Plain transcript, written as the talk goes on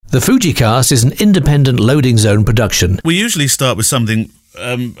The FujiCast is an independent Loading Zone production. We usually start with something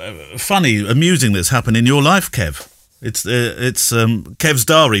funny, amusing that's happened in your life, Kev. It's Kev's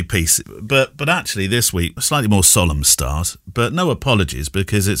diary piece, but actually this week a slightly more solemn start. But no apologies,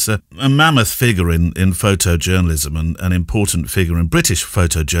 because it's a mammoth figure in photojournalism and an important figure in British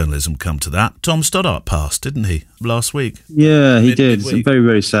photojournalism. Come to that, Tom Stoddart passed, didn't he, last week? Yeah, he did. Very,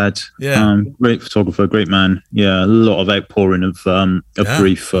 very sad. Yeah, great photographer, great man. Yeah, a lot of outpouring of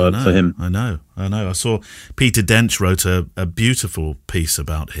grief for him. I know. I saw Peter Dench wrote a beautiful piece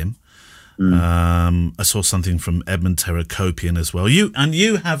about him. I saw something from Edmund Terracopian as well.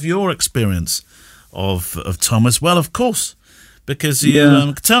 You have your experience of Tom as well, of course, because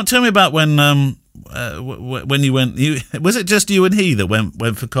you tell me about when you went. Was it just you and he that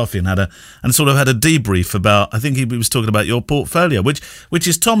went for coffee and had a debrief about? I think he was talking about your portfolio, which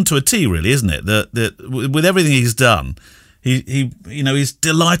is Tom to a T, really, isn't it? That with everything he's done. He's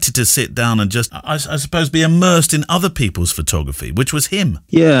delighted to sit down and just, I suppose, be immersed in other people's photography, which was him.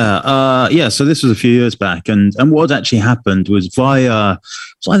 Yeah. So this was a few years back, and what actually happened was via,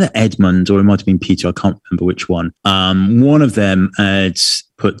 it's either Edmund or it might have been Peter. I can't remember which one. One of them had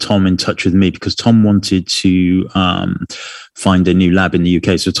put Tom in touch with me because Tom wanted to find a new lab in the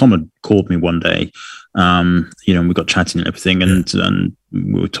UK. So Tom had called me one day. And we got chatting and everything, and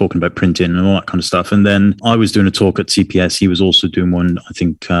we were talking about printing and all that kind of stuff. And then I was doing a talk at CPS. He was also doing one, I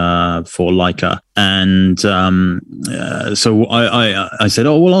think, for Leica. And so I said,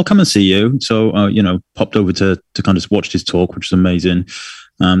 oh, well, I'll come and see you. So, popped over to kind of watch his talk, which was amazing.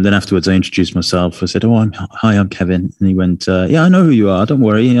 Then afterwards, I introduced myself. I said, hi, I'm Kevin. And he went, yeah, I know who you are. Don't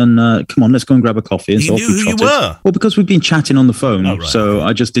worry. And come on, let's go and grab a coffee. And he knew who you were? Well, because we'd been chatting on the phone. Oh, right. So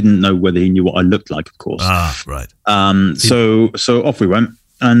I just didn't know whether he knew what I looked like, of course. Ah, right. So off we went.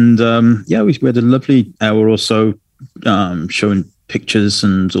 And we had a lovely hour or so showing pictures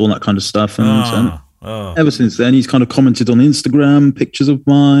and all that kind of stuff. And ever since then, he's kind of commented on Instagram pictures of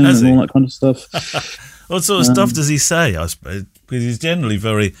mine and all that kind of stuff. What sort of stuff does he say? I suppose because he's generally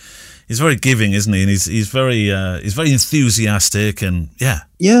very giving, isn't he? And he's very enthusiastic and yeah.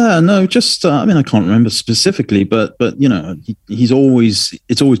 Yeah, no, just I can't remember specifically, but it's always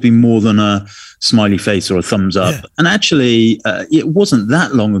been more than a smiley face or a thumbs up. Yeah. And actually, it wasn't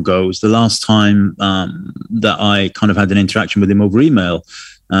that long ago. It was the last time that I kind of had an interaction with him over email.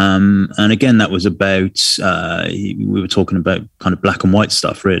 And again, that was about we were talking about kind of black and white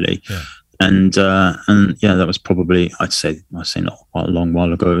stuff, really. Yeah. And that was probably, I'd say not quite a long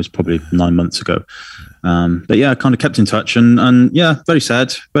while ago. It was probably 9 months ago. But yeah, I kind of kept in touch and yeah, very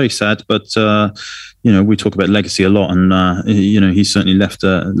sad. But, we talk about legacy a lot and, he certainly left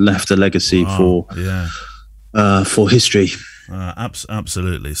a legacy for history.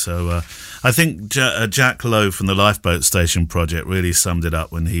 Absolutely. So I think Jack Lowe from the Lifeboat Station Project really summed it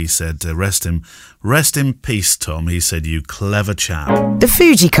up when he said, rest in peace, Tom. He said, you clever chap. The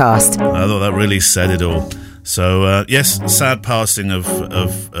FujiCast. I thought that really said it all. So, yes, sad passing of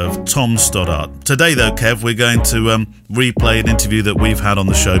Tom Stoddart. Today, though, Kev, we're going to replay an interview that we've had on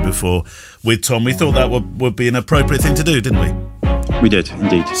the show before with Tom. We thought that would be an appropriate thing to do, didn't we? We did,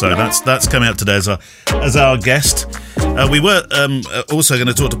 indeed. So that's coming up today as our guest. We were also going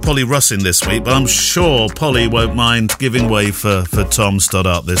to talk to Polly Russin this week, but I'm sure Polly won't mind giving way for Tom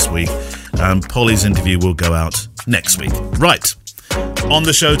Stoddart this week. Polly's interview will go out next week. Right. On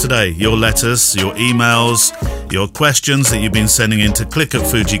the show today, your letters, your emails, your questions that you've been sending in to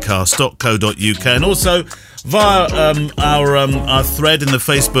click@fujicast.co.uk and also via our thread in the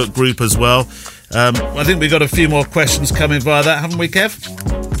Facebook group as well. I think we've got a few more questions coming via that, haven't we, Kev?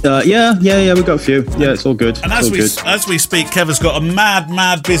 Yeah, we've got a few. Yeah, it's all good. And as we speak, Kev has got a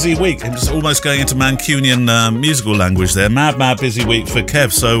mad busy week. I'm just almost going into Mancunian musical language there. Mad busy week for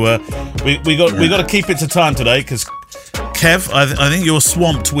Kev. So we got to keep it to time today because Kev, I think you're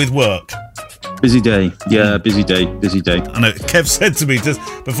swamped with work. Busy day. Yeah, busy day. I know. Kev said to me just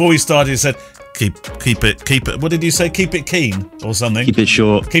before we started, he said, Keep it. What did you say? Keep it keen or something? Keep it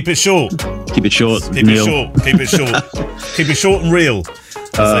short. Keep it short. Keep it short. Keep it short. Keep it short. Keep it short and real.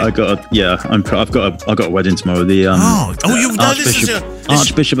 I've got a wedding tomorrow. The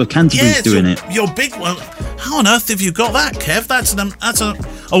Archbishop of Canterbury's doing it. Your big one. How on earth have you got that, Kev?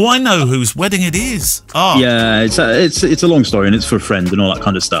 I know whose wedding it is. Oh. Yeah, it's a long story and it's for a friend and all that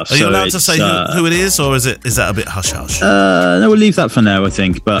kind of stuff. Are you allowed to say who it is, or is that a bit hush hush? No, we'll leave that for now, I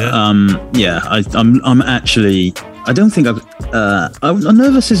think. But I'm actually. I don't think I'm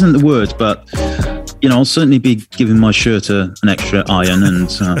nervous isn't the word, but I'll certainly be giving my shirt an extra iron, and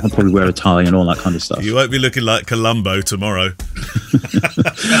I'll probably wear a tie and all that kind of stuff. You won't be looking like Columbo tomorrow.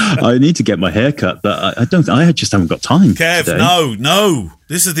 I need to get my hair cut, but I just haven't got time. Kev, today. no.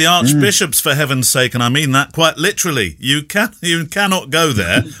 This is the Archbishop's, for heaven's sake, and I mean that quite literally. You cannot go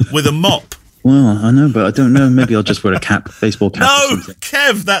there with a mop. Well, I know, but I don't know. Maybe I'll just wear a cap, baseball cap. No,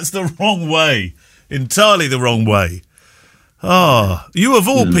 Kev, that's the wrong way. Entirely the wrong way. Oh, you of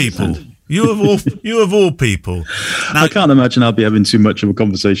all people. You of all people. Now, I can't imagine I'll be having too much of a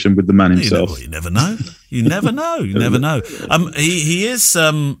conversation with the man himself. You never know. You never know. He is.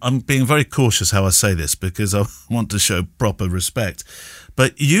 I'm being very cautious how I say this because I want to show proper respect.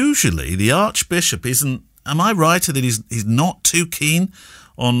 But usually the Archbishop isn't. Am I right that he's not too keen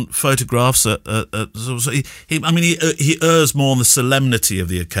on photographs? He errs more on the solemnity of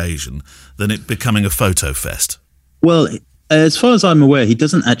the occasion than it becoming a photo fest. Well, as far as I'm aware, he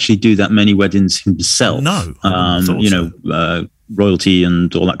doesn't actually do that many weddings himself. No, royalty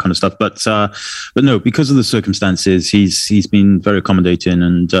and all that kind of stuff. But no, because of the circumstances, he's been very accommodating,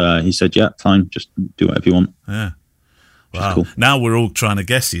 and he said, "Yeah, fine, just do whatever you want." Yeah. Wow. Cool. Now we're all trying to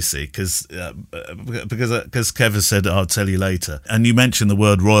guess, you see, because Kev has said, "I'll tell you later." And you mentioned the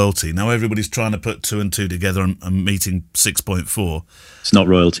word royalty. Now everybody's trying to put 2 and 2 together and meeting 6.4. It's not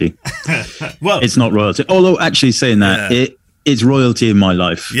royalty. Well, it's not royalty. Although, actually, saying that, it's royalty in my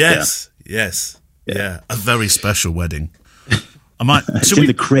life. Yes. Yeah. A very special wedding. It's in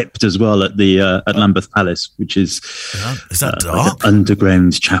the crypt as well at the at Lambeth Palace, which is that dark? Like an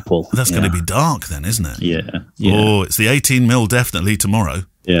underground chapel. That's going to be dark then, isn't it? Yeah. Oh, it's the 18mm definitely tomorrow.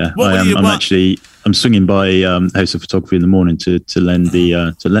 Yeah, I'm swinging by House of Photography in the morning to lend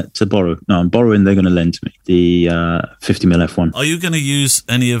to borrow. No, I'm borrowing. They're going to lend me the 50mm f1. Are you going to use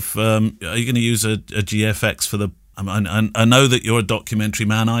any of? Are you going to use a GFX for the? I know that you're a documentary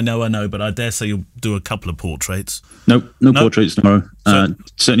man. I know, but I dare say you'll do a couple of portraits. No portraits tomorrow.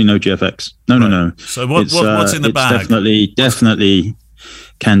 Certainly no GFX. No. So what's in the bag? Definitely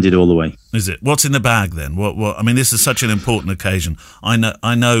candid all the way. Is it? What's in the bag then? What? I mean, this is such an important occasion.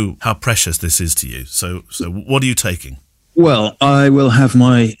 I know how precious this is to you. So what are you taking? Well, I will have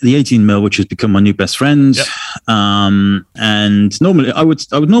the 18mm, which has become my new best friend. Yep. And normally I would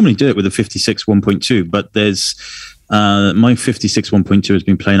normally do it with a 56 1.2, but there's my 56 1.2 has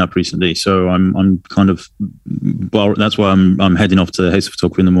been playing up recently, so I'm kind of that's why I'm heading off to the House of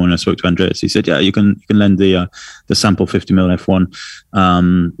Photography in the morning. I spoke to Andreas. He said, "Yeah, you can lend the sample 50mm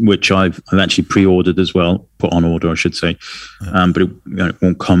f1, which I've actually pre-ordered as well, put on order, I should say, but it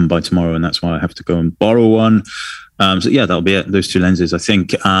won't come by tomorrow, and that's why I have to go and borrow one." So yeah, that'll be it. Those two lenses, I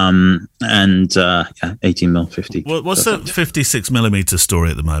think, and 18mm 50. What's the 56mm story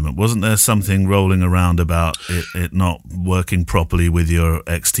at the moment? Wasn't there something rolling around about it not working properly with your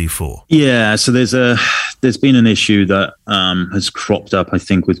XT4? Yeah, so there's been an issue that has cropped up, I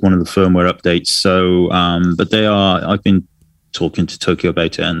think, with one of the firmware updates. So, but I've been talking to Tokyo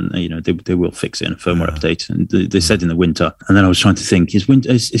about it, and they will fix it in a firmware update, and they said in the winter. And then I was trying to think, is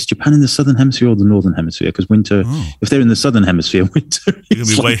Japan in the southern hemisphere or the northern hemisphere? Because winter, if they're in the southern hemisphere, winter you're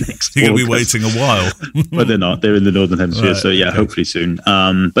going to be waiting a while. But they're not. They're in the northern hemisphere, so yeah, hopefully soon.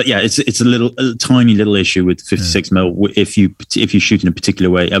 But yeah, it's a tiny little issue with 56mm. If you shoot in a particular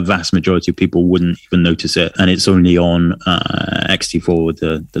way, a vast majority of people wouldn't even notice it, and it's only on XT4 with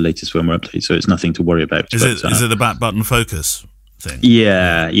the latest firmware update, so it's nothing to worry about. Is it the back button focus thing?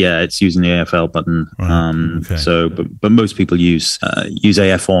 Yeah, it's using the AFL button. Right. So, but most people use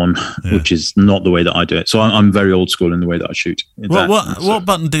AF on, which is not the way that I do it. So I'm very old school in the way that I shoot. What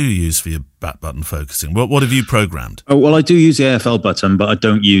button do you use for your back button focusing? What have you programmed? Oh, well, I do use the AFL button, but I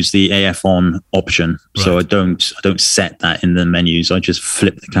don't use the AF on option. Right. So I don't set that in the menus. I just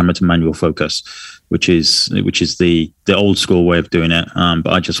flip the camera to manual focus, which is the old school way of doing it. But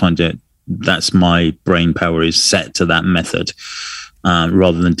I just find that's my brain power is set to that method,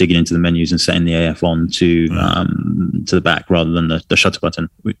 rather than digging into the menus and setting the AF on to the back rather than the shutter button.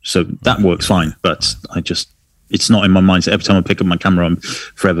 So that works fine, but it's not in my mindset. Every time I pick up my camera, I'm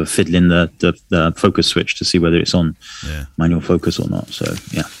forever fiddling the focus switch to see whether it's on manual focus or not. So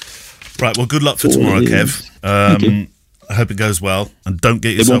yeah. Right. Well, good luck for tomorrow, Kev. Thank you. I hope it goes well, and don't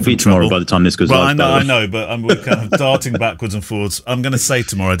get yourself in trouble. It won't be tomorrow by the time this goes live. I know, but we're kind of darting backwards and forwards. I'm going to say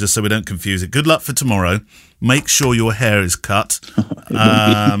tomorrow, just so we don't confuse it. Good luck for tomorrow. Make sure your hair is cut.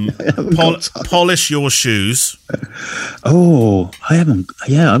 Polish your shoes. Oh, I haven't.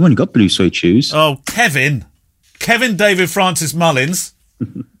 Yeah, I've only got blue suede shoes. Oh, Kevin David Francis Mullins.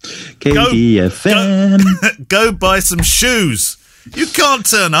 KDFM. Go buy some shoes. You can't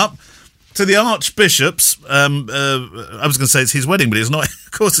turn up to the Archbishop's, I was going to say it's his wedding, but it's not.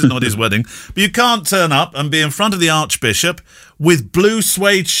 Of course, it's not his wedding. But you can't turn up and be in front of the Archbishop with blue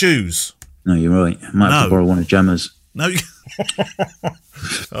suede shoes. No, you're right. I might have to borrow one of Gemma's. No.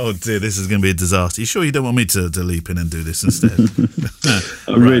 Oh dear, this is going to be a disaster. You sure you don't want me to leap in and do this instead?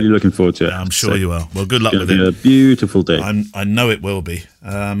 I'm really looking forward to it. I'm sure you are. Well, good luck with it. It'll be a beautiful day. I know it will be.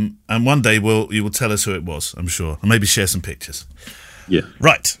 And one day you will tell us who it was, I'm sure. And maybe share some pictures. Yeah.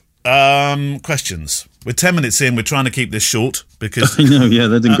 Right. Questions. We're 10 minutes in. We're trying to keep this short because I know. Yeah,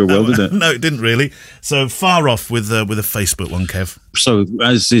 that didn't go well, did it? No, it didn't really. So far off with a Facebook one, Kev. So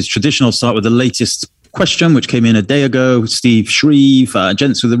as is traditional, I'll start with the latest question, which came in a day ago. Steve Shreve,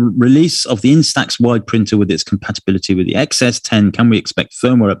 gents, with the release of the Instax wide printer with its compatibility with the XS10, can we expect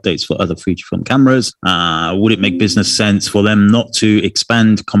firmware updates for other Fujifilm cameras? Would it make business sense for them not to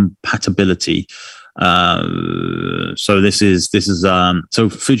expand compatibility? So this is so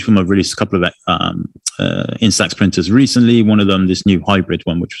Fujifilm have released a couple of Instax printers recently. One of them, this new hybrid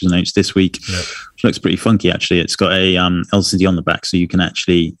one, which was announced this week, which looks pretty funky actually. It's got a LCD on the back, so you can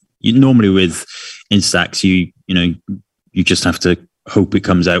actually. Normally with Instax, you just have to hope it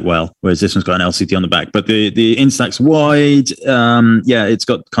comes out well, whereas this one's got an LCD on the back. But the Instax Wide, it's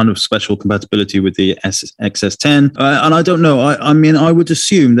got kind of special compatibility with the XS10. And I don't know. I mean, I would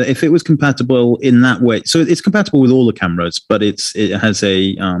assume that if it was compatible in that way, so it's compatible with all the cameras, but it has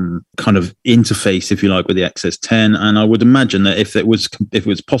a kind of interface, if you like, with the XS10. And I would imagine that if it was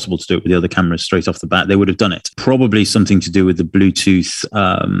possible to do it with the other cameras straight off the bat, they would have done it. Probably something to do with the Bluetooth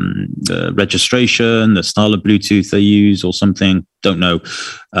registration, the style of Bluetooth they use, or something. Don't know.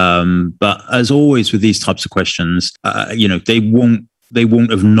 But as always with these types of questions, they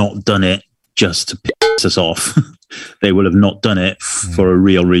won't have not done it just to piss us off. They will have not done it for a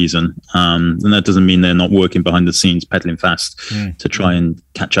real reason. And that doesn't mean they're not working behind the scenes, pedaling fast to try and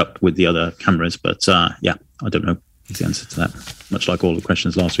catch up with the other cameras. But I don't know the answer to that. Much like all the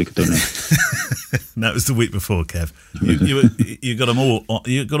questions last week, I don't know. That was the week before, Kev. You got them all.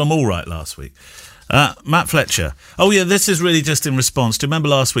 You got them all right last week. Matt Fletcher. Oh, yeah, this is really just in response. Do you remember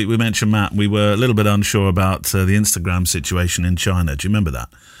last week we mentioned, Matt, we were a little bit unsure about the Instagram situation in China. Do you remember that?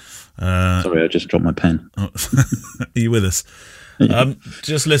 Sorry, I just dropped my pen. Are you with us?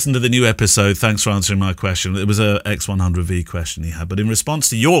 Just listen to the new episode. Thanks for answering my question. It was a X100V question he had. But in response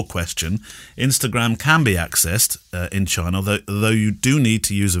to your question, Instagram can be accessed in China, though you do need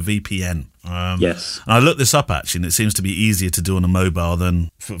to use a VPN. Yes. And I looked this up, actually, and it seems to be easier to do on a mobile than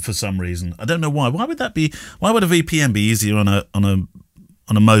for some reason. I don't know why. Why would that be? Why would a VPN be easier on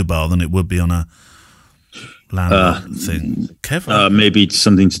a mobile than it would be on a land thing? Kevin? Maybe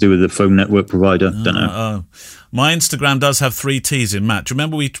something to do with the phone network provider. Don't know. My Instagram does have 3 T's in Matt. Do you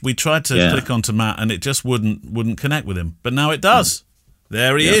remember we tried to click onto Matt and it just wouldn't connect with him? But now it does.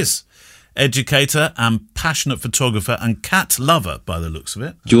 There he is. Educator and passionate photographer and cat lover, by the looks of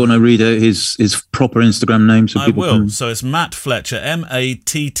it. Do you want to read out his proper Instagram name? So I will. So it's Matt Fletcher,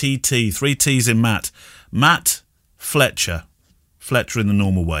 MATTT, 3 T's in Matt. Matt Fletcher. Fletcher in the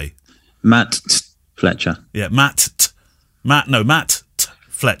normal way. Matt Fletcher. Yeah, Matt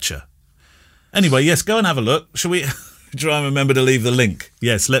Fletcher. Anyway, yes, go and have a look. Shall we try and remember to leave the link?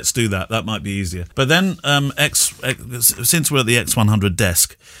 Yes, let's do that. That might be easier. But then, since we're at the X100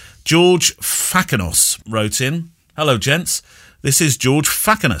 desk, George Fakanos wrote in, "Hello, gents. This is George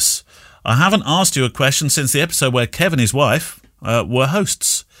Fakanos. I haven't asked you a question since the episode where Kev and his wife were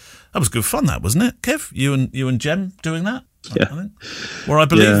hosts. That was good fun, that wasn't it, Kev? You and Jem doing that? Yeah. I think. Well,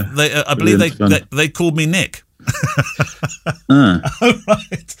 I believe they called me Nick. Oh,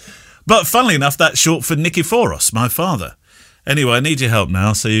 right. But funnily enough, that's short for Nikiforos, my father. Anyway, I need your help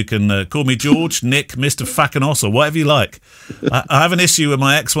now, so you can call me George, Nick, Mr. Fakanos, or whatever you like. I have an issue with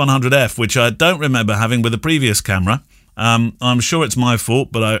my X100F, which I don't remember having with the previous camera. I'm sure it's my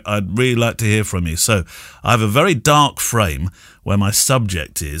fault, but I'd really like to hear from you. So I have a very dark frame where my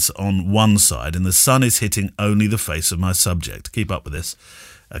subject is on one side and the sun is hitting only the face of my subject. Keep up with this.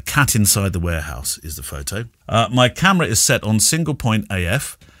 A cat inside the warehouse is the photo. My camera is set on single point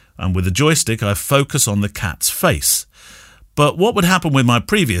AF, and with the joystick I focus on the cat's face. But what would happen with my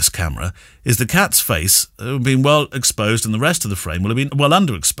previous camera is the cat's face would have been well exposed and the rest of the frame will have been well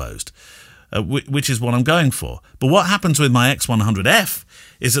underexposed, which is what I'm going for. But what happens with my X100F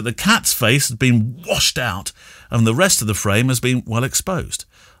is that the cat's face has been washed out and the rest of the frame has been well exposed.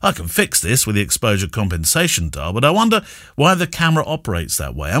 I can fix this with the exposure compensation dial, but I wonder why the camera operates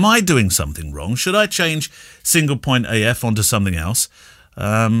that way. Am I doing something wrong? Should I change single point AF onto something else?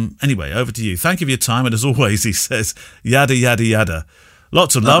 Anyway, over to you. Thank you for your time, and as always, he says, yada, yada, yada.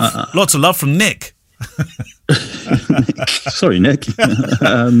 Lots of love from Nick. Sorry, Nick.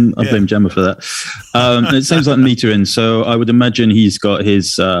 I blame Gemma for that. It seems like metering. So I would imagine he's got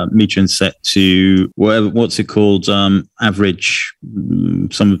his metering set to what's it called? Average.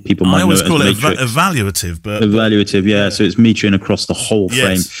 Some people might know it as call it evaluative, but evaluative. Yeah. So it's metering across the whole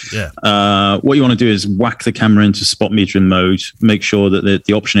frame. Yes, yeah. What you want to do is whack the camera into spot metering mode. Make sure that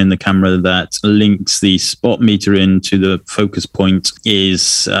the option in the camera that links the spot metering to the focus point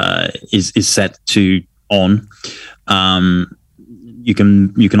is set to on. You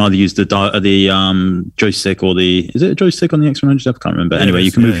can either use the joystick or is it a joystick on the X100? I can't remember. Anyway,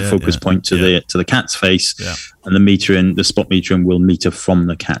 you can move your focus point to the cat's face, and the spot metering will meter from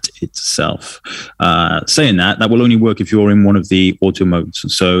the cat itself. Saying that will only work if you're in one of the auto modes.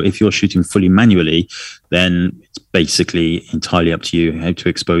 So if you're shooting fully manually, then it's basically entirely up to you how to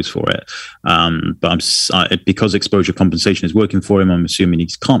expose for it. But because exposure compensation is working for him, I'm assuming he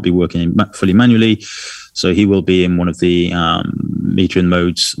can't be working fully manually. So he will be in one of the metering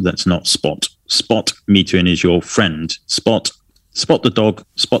modes that's not spot. Spot metering is your friend. Spot the dog,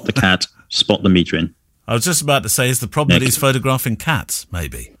 spot the cat, spot the metering. I was just about to say, is the problem that he's photographing cats,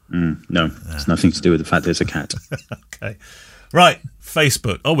 maybe? No, it's nothing to do with the fact there's a cat. Okay. Right,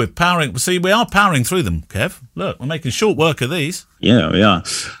 Facebook. Oh, we're powering. See, we are powering through them, Kev. Look, we're making short work of these. Yeah, we are.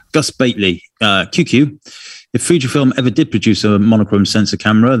 Gus Bately, QQ. If Fujifilm ever did produce a monochrome sensor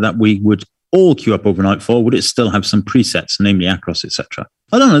camera that we would all queue up overnight for, would it still have some presets, namely Acros, etc.?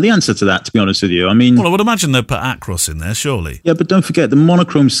 I don't know the answer to that, to be honest with you. I mean, well, I would imagine they'd put Acros in there, surely. Yeah, but don't forget the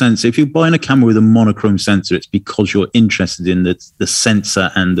monochrome sensor. If you're buying a camera with a monochrome sensor, it's because you're interested in the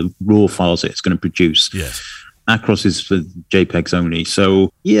sensor and the raw files that it's going to produce. Yes. Acros is for JPEGs only.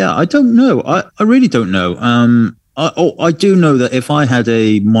 So, yeah, I don't know. I really don't know. I do know that if I had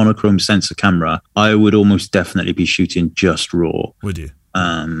a monochrome sensor camera, I would almost definitely be shooting just raw. Would you?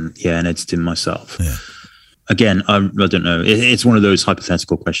 And editing myself. Yeah. Again, I don't know. It's one of those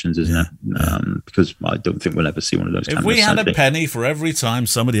hypothetical questions, isn't it? Because I don't think we'll ever see one of those cameras. If we had sadly. a penny for every time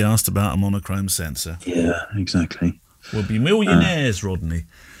somebody asked about a monochrome sensor. Yeah, exactly. We'll be millionaires, Rodney.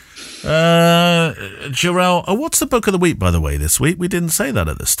 Jarrell, what's the book of the week, by the way, this week? We didn't say that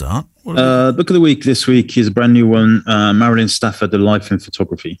at the start. Book of the week this week is a brand new one, Marilyn Stafford, The Life in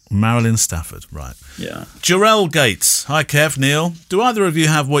Photography. Marilyn Stafford, right. Yeah. Jarrell Gates. Hi, Kev, Neil. Do either of you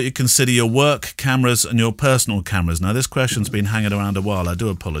have what you consider your work cameras and your personal cameras? Now, this question's been hanging around a while. I do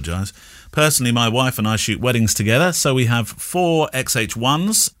apologise. Personally, my wife and I shoot weddings together, so we have 4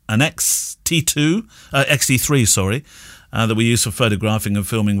 XH1s, an XT3, that we use for photographing and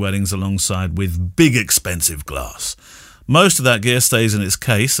filming weddings alongside with big expensive glass. Most of that gear stays in its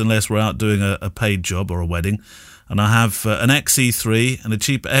case unless we're out doing a paid job or a wedding. And I have an XE3 and a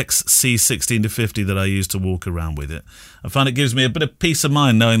cheap XC16-50 that I use to walk around with it. I find it gives me a bit of peace of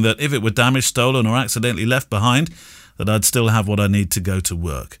mind knowing that if it were damaged, stolen or accidentally left behind, that I'd still have what I need to go to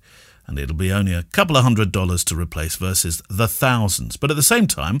work. And it'll be only a couple of $100 to replace versus the thousands. But at the same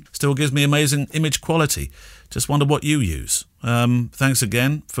time, still gives me amazing image quality. Just wonder what you use. Thanks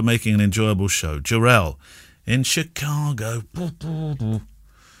again for making an enjoyable show. Jarrell in Chicago.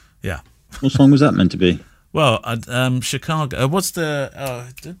 Yeah. What song was that meant to be? Well, Chicago. What's the... Oh,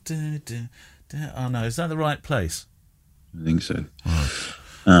 no. Is that the right place? I think so. Oh.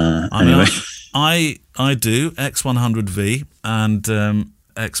 Anyway. I do X100V and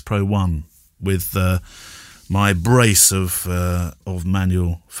X Pro 1 with my brace of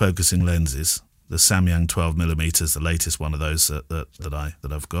manual focusing lenses. The Samyang 12mm, the latest one of those that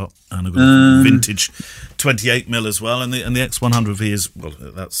I've got, and I've got a vintage 28mm as well. And the X100V is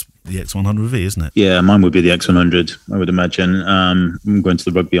that's the X100V, isn't it? Yeah, mine would be the X100. I would imagine. I'm going to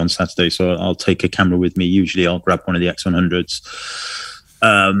the rugby on Saturday, so I'll take a camera with me. Usually, I'll grab one of the X100s.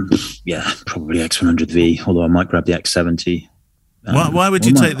 Yeah, probably X100V. Although I might grab the X70. Why would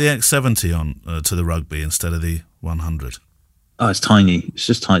you take the X70 on to the rugby instead of the 100? Oh, it's tiny. It's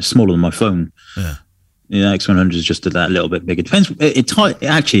just tiny. It's smaller than my phone. Yeah. Yeah, X100 is just that little bit bigger. Depends.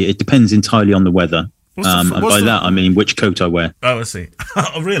 It depends entirely on the weather. And by that, I mean which coat I wear. Oh, I see.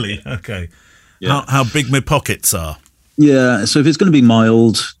 Oh, really? Okay. Yeah. How big my pockets are. Yeah. So if it's going to be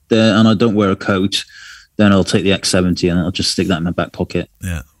mild and I don't wear a coat, then I'll take the X70 and I'll just stick that in my back pocket.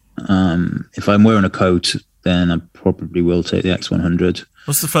 Yeah. If I'm wearing a coat, then I probably will take the X100.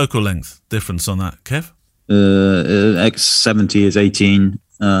 What's the focal length difference on that, Kev? X70 is 18.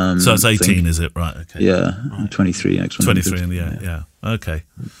 So it's 18, is it? Right, okay. Yeah, right. 23 X100. 23, yeah. Okay.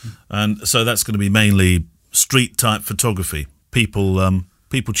 And so that's going to be mainly street-type photography. People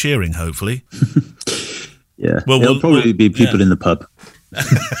cheering, hopefully. Yeah, well, it'll probably be people in the pub.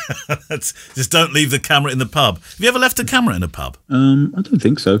 Just don't leave the camera in the pub. Have you ever left a camera in a pub? I don't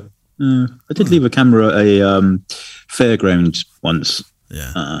think so. I did leave a camera at a fairground once.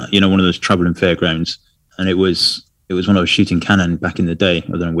 Yeah. One of those traveling fairgrounds, and it was when I was shooting Canon back in the day.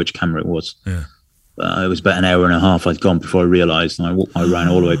 I don't know which camera it was. Yeah. It was about an hour and a half I'd gone before I realised, and I ran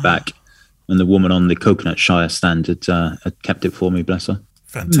all the way back, and the woman on the Coconut Shire stand had kept it for me, bless her.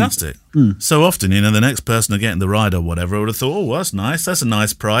 Fantastic. So often, the next person to get in the ride or whatever would have thought, oh, that's nice. That's a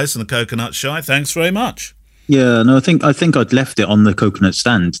nice prize on the Coconut Shire. Thanks very much. Yeah, no, I think I'd left it on the coconut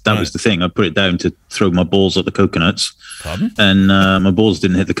stand. That was the thing. I put it down to throw my balls at the coconuts. Pardon? And my balls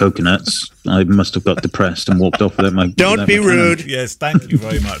didn't hit the coconuts. I must have got depressed and walked off without my... Don't be rude. Yes, thank you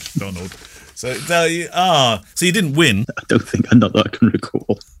very much, Donald. So you didn't win. I don't think, not that I can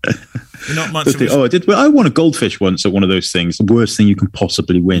recall. You're not much I did. Well, I won a goldfish once at one of those things. The worst thing you can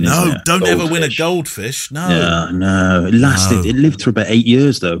possibly win. No, don't ever win a goldfish. No. Yeah, no. It lasted. No. It lived for about 8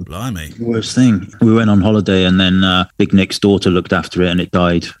 years, though. Blimey. Worst thing. We went on holiday, and then Big Nick's daughter looked after it, and it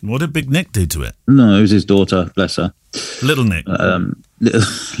died. What did Big Nick do to it? No, it was his daughter. Bless her. Little Nick.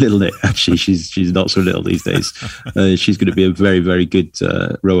 Little Nick. Actually, she's not so little these days. She's going to be a very, very good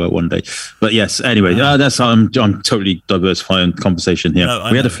rower one day. But yes, anyway, that's how I'm totally diversifying conversation here.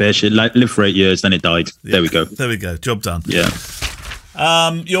 We had a fish. It lived for 8 years, then it died. Yeah. There we go. There we go. Job done. Yeah.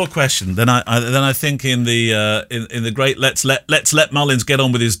 Your question. Then I think in the great let's let Mullins get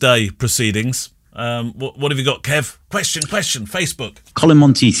on with his day proceedings. What have you got, Kev? Question, Facebook. Colin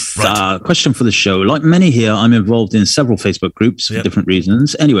Monteith, question for the show. Like many here, I'm involved in several Facebook groups for different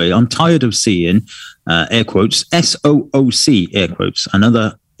reasons. Anyway, I'm tired of seeing, air quotes, SOOC, air quotes, and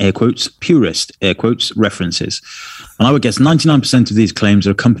other, air quotes, purist, air quotes, references. And I would guess 99% of these claims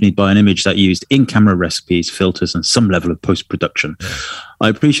are accompanied by an image that used in-camera recipes, filters, and some level of post-production. Yeah. I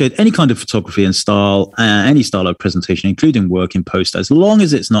appreciate any kind of photography and style, any style of presentation, including work in post, as long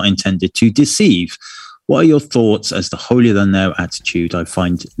as it's not intended to deceive. What are your thoughts as the holier-than-thou attitude I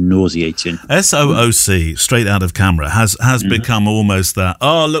find nauseating? SOOC, straight out of camera, has become almost that,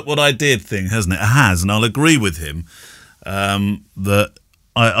 oh, look what I did thing, hasn't it? It has, and I'll agree with him that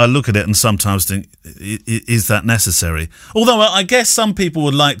I look at it and sometimes think, is that necessary? Although I guess some people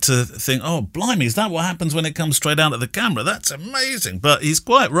would like to think, oh, blimey, is that what happens when it comes straight out of the camera? That's amazing. But he's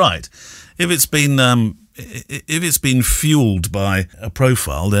quite right. If it's been fueled by a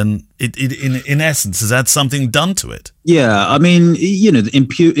profile, then it in essence has had something done to it. Yeah, I mean,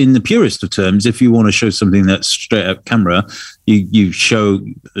 in the purest of terms, if you want to show something that's straight up camera, you show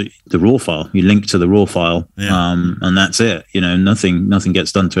the raw file, you link to the raw file, and that's it. Nothing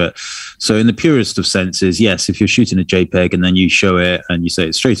gets done to it. So in the purest of senses, yes, if you're shooting a JPEG and then you show it and you say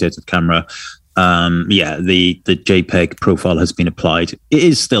it's straight out of camera, the JPEG profile has been applied. It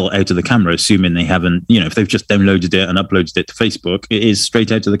is still out of the camera, assuming they haven't, if they've just downloaded it and uploaded it to Facebook, it is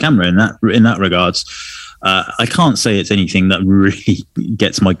straight out of the camera in that regards. I can't say it's anything that really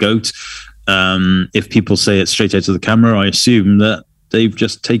gets my goat. If people say it's straight out of the camera, I assume that they've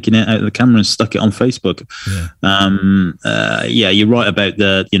just taken it out of the camera and stuck it on Facebook. You're right about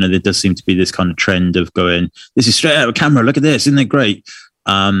there does seem to be this kind of trend of going, this is straight out of camera, look at this, isn't it great?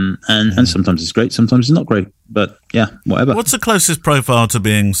 And sometimes it's great, sometimes it's not great, but yeah, whatever. What's the closest profile to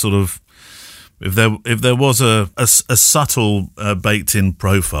being sort of, if there was a subtle baked in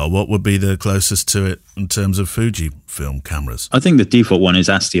profile, what would be the closest to it in terms of Fujifilm cameras? I think the default one is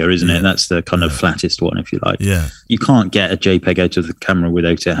Astia, isn't it? That's the kind of flattest one, if you like. Yeah. You can't get a JPEG out of the camera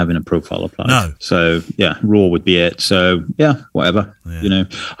without it having a profile applied. No. So yeah, RAW would be it. So yeah, whatever. Yeah.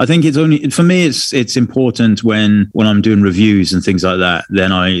 I think it's only, for me, it's important when I'm doing reviews and things like that,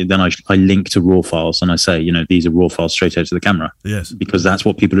 then I link to RAW files and I say, these are RAW files straight out of the camera. Yes. Because that's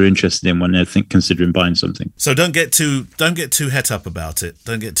what people are interested in when they're considering buying something. So don't get too het up about it.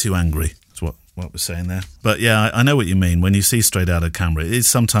 Don't get too angry. That's what we're saying there. But yeah, I know what you mean. When you see straight out of camera, it is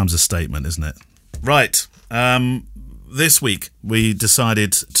sometimes a statement, isn't it? Right. This week we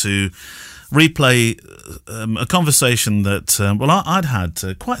decided to replay a conversation that I'd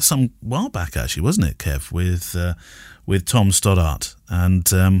had quite some while back, actually, wasn't it, Kev, with Tom Stoddart,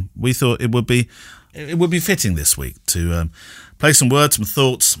 and we thought it would be fitting this week to play some words, some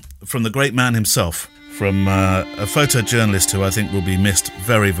thoughts from the great man himself, from a photojournalist who I think will be missed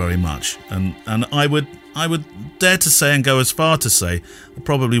very, very much, and I would dare to say and go as far to say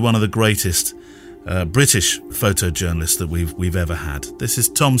probably one of the greatest British photojournalists that we've ever had. This is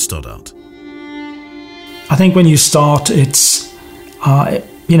Tom Stoddart. I think when you start, it's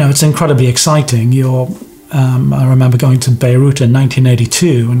incredibly exciting. I remember going to Beirut in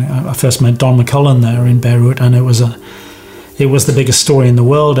 1982, and I first met Don McCullum there in Beirut, and it was the biggest story in the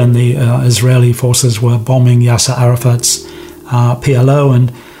world, and the Israeli forces were bombing Yasser Arafat's PLO,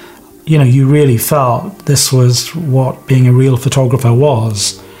 and you really felt this was what being a real photographer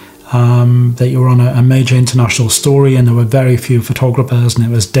was. that you were on a major international story, and there were very few photographers, and it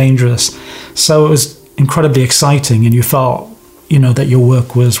was dangerous. So it was incredibly exciting, and you felt, that your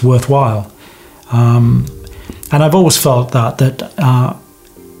work was worthwhile. And I've always felt that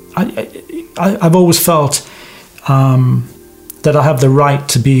I've always felt that I have the right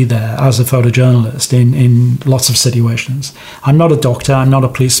to be there as a photojournalist in lots of situations. I'm not a doctor, I'm not a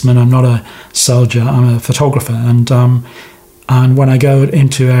policeman, I'm not a soldier, I'm a photographer. And when I go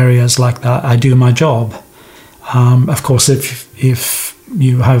into areas like that, I do my job. Of course, if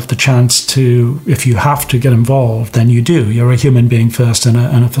you have the chance to, if you have to get involved, then you do. You're a human being first and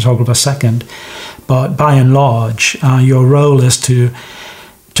a photographer second. But by and large, your role is to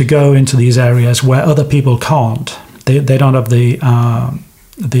go into these areas where other people can't. They don't have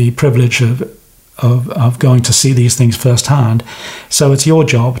the privilege of going to see these things firsthand. So it's your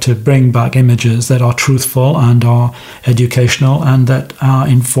job to bring back images that are truthful and are educational and that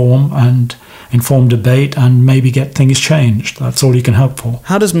inform debate and maybe get things changed. That's all you can hope for.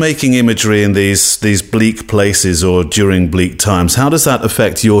 How does making imagery in these bleak places or during bleak times, how does that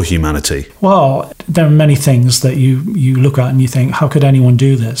affect your humanity? Well, there are many things that you look at and you think, how could anyone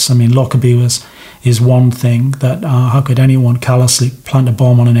do this? I mean, Lockerbie is one thing, that how could anyone callously plant a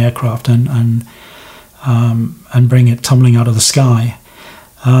bomb on an aircraft and bring it tumbling out of the sky?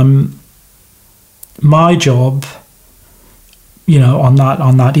 My job, on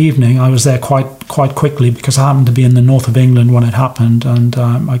that evening, I was there quite quickly because I happened to be in the north of England when it happened, and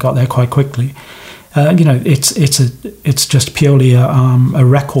I got there quite quickly. It's just purely a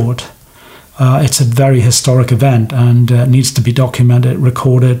record. It's a very historic event, and it needs to be documented,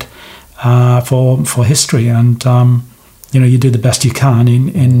 recorded for history, and you do the best you can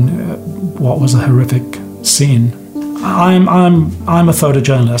in what was a horrific scene. I'm a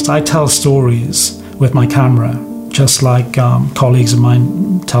photojournalist. I tell stories with my camera, just like colleagues of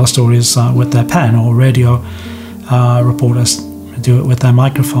mine tell stories with their pen, or radio reporters do it with their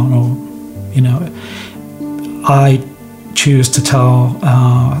microphone, or I choose to tell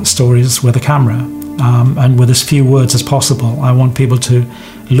stories with a camera, and with as few words as possible. I want people to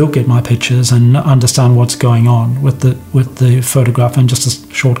look at my pictures and understand what's going on with the photograph and just a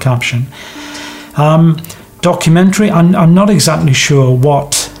short caption. Documentary, I'm not exactly sure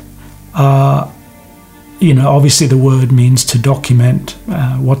what, obviously the word means to document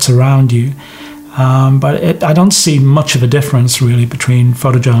what's around you, but I don't see much of a difference really between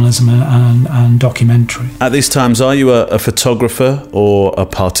photojournalism and documentary. At these times, are you a photographer or a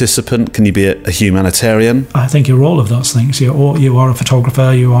participant? Can you be a humanitarian? I think you're all of those things. You are a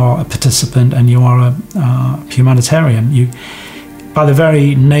photographer, you are a participant, and you are a humanitarian. You, by the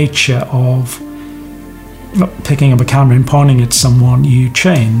very nature of picking up a camera and pointing at someone, you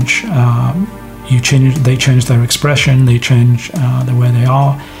change. They change their expression, they change the way they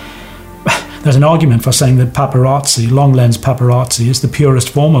are. There's an argument for saying that paparazzi, long lens paparazzi, is the purest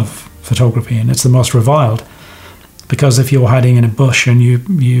form of photography, and it's the most reviled. Because if you're hiding in a bush and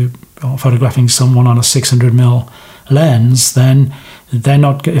you are photographing someone on a 600mm lens, then if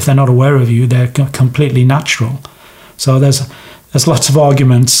they're not aware of you, they're completely natural. So there's lots of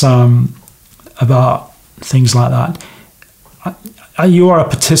arguments about things like that. You are a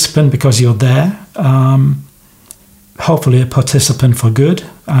participant because you're there. Hopefully a participant for good.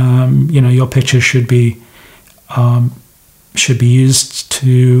 Your picture should be used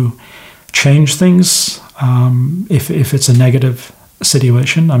to change things if it's a negative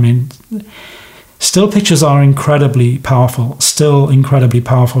situation. I mean, still pictures are incredibly powerful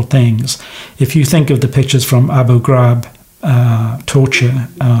things. If you think of the pictures from Abu Ghraib torture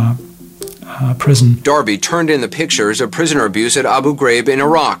prison. Darby turned in the pictures of prisoner abuse at Abu Ghraib in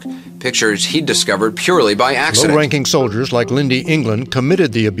Iraq, pictures he'd discovered purely by accident. Low-ranking soldiers like Lindy England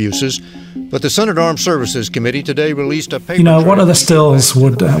committed the abuses, but the Senate Armed Services Committee today released a paper... what other stills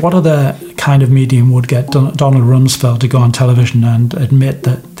what other kind of medium would get Donald Rumsfeld to go on television and admit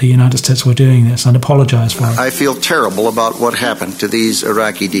that the United States were doing this and apologize for it? I feel terrible about what happened to these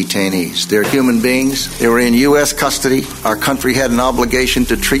Iraqi detainees. They're human beings. They were in U.S. custody. Our country had an obligation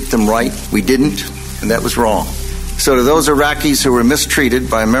to treat them right. We didn't, and that was wrong. So to those Iraqis who were mistreated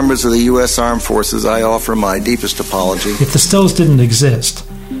by members of the U.S. Armed Forces, I offer my deepest apology. If the stills didn't exist,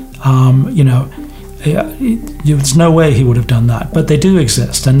 there's no way he would have done that. But they do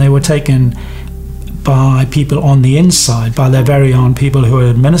exist, and they were taken by people on the inside, by their very own people who are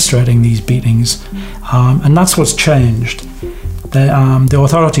administrating these beatings. And that's what's changed. The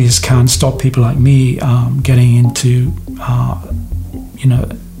authorities can stop people like me getting into,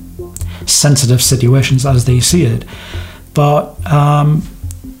 sensitive situations as they see it. But,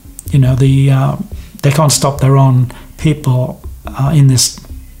 they can't stop their own people in this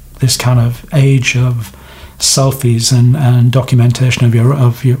this kind of age of selfies and documentation of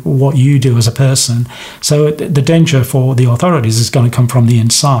your what you do as a person. So the danger for the authorities is going to come from the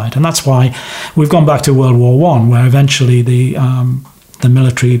inside, and that's why we've gone back to World War I, where eventually the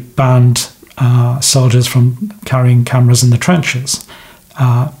military banned soldiers from carrying cameras in the trenches.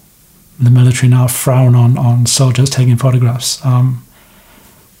 The military now frown on soldiers taking photographs, and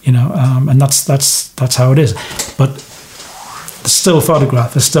that's how it is. But the still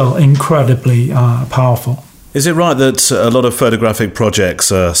photograph is still incredibly powerful. Is it right that a lot of photographic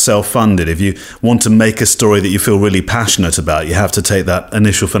projects are self-funded? If you want to make a story that you feel really passionate about, you have to take that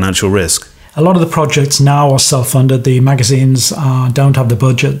initial financial risk? A lot of the projects now are self-funded. The magazines don't have the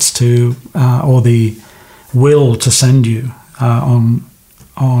budgets to or the will to send you on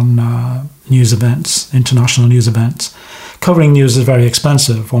news events, international news events. Covering news is very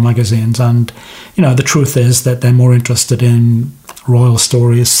expensive for magazines, and the truth is that they're more interested in royal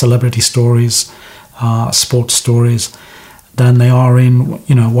stories, celebrity stories, sports stories than they are in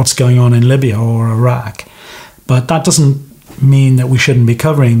what's going on in Libya or Iraq. But that doesn't mean that we shouldn't be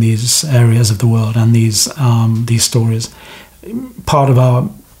covering these areas of the world and these stories. Part of our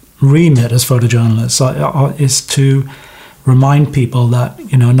remit as photojournalists is to remind people that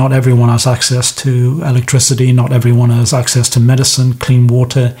not everyone has access to electricity, not everyone has access to medicine, clean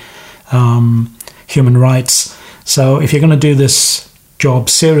water, human rights. So if you're going to do this job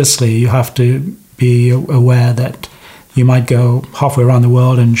seriously, you have to be aware that you might go halfway around the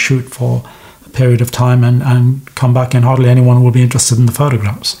world and shoot for a period of time and come back, and hardly anyone will be interested in the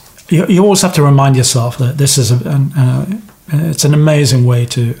photographs. You always have to remind yourself that this is it's an amazing way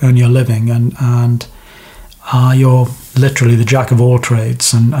to earn your living, and you're literally the jack of all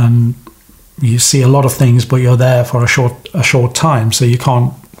trades, and you see a lot of things, but you're there for a short time, so you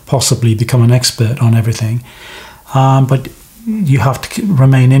can't possibly become an expert on everything. But you have to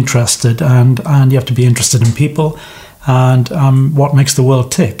remain interested, and you have to be interested in people and what makes the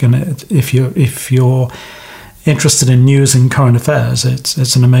world tick. And if you're interested in news and current affairs,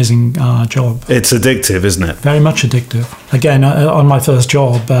 it's an amazing job. It's addictive, isn't it? Very much addictive. Again, on my first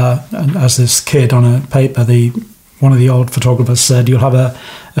job, as this kid on a paper, one of the old photographers said, "You'll have a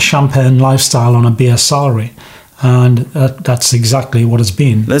champagne lifestyle on a beer salary." And that's exactly what it's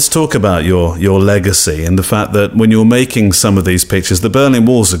been. Let's talk about your legacy and the fact that when you're making some of these pictures, the Berlin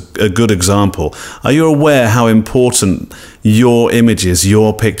Wall's a good example. Are you aware how important your images,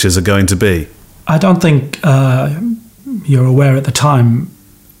 your pictures are going to be? I don't think you're aware at the time.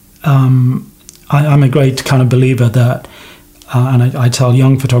 I'm a great kind of believer that, and I tell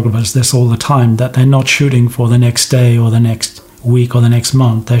young photographers this all the time, that they're not shooting for the next day or the next week or the next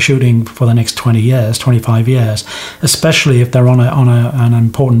month. They're shooting for the next 20 years, 25 years, especially if they're on an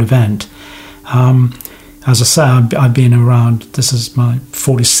important event. As I say, I've been around, this is my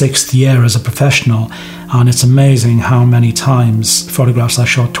 46th year as a professional, and it's amazing how many times photographs I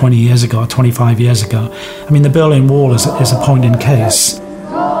shot 20 years ago, 25 years ago. I mean, the Berlin Wall is a point in case.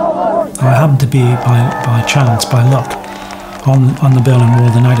 I happened to be, by chance, by luck, on the Berlin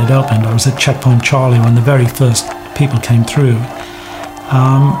Wall the night it opened. I was at Checkpoint Charlie when the very first people came through.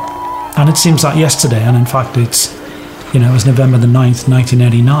 And it seems like yesterday, and in fact it was November the 9th,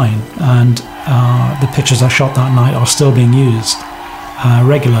 1989, and the pictures I shot that night are still being used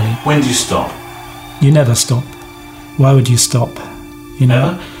regularly. When do you stop? You never stop. Why would you stop?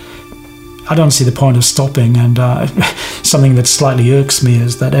 Never? I don't see the point of stopping, and something that slightly irks me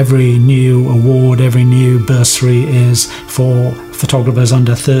is that every new award, every new bursary is for photographers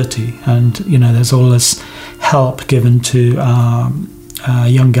under 30, and there's all this help given to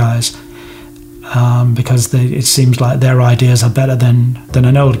young guys because it seems like their ideas are better than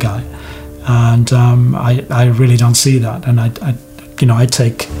an old guy, and I really don't see that. And I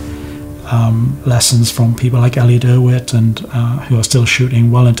take lessons from people like Elliot Irwitt and who are still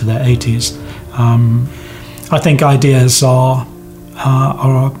shooting well into their 80s. I think ideas are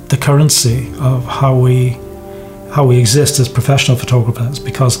the currency of how we exist as professional photographers,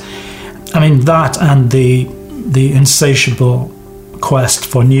 because that and the insatiable quest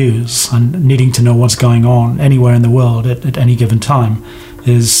for news and needing to know what's going on anywhere in the world at any given time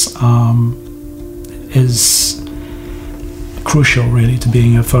is crucial, really, to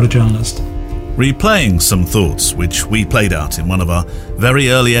being a photojournalist. Replaying some thoughts which we played out in one of our very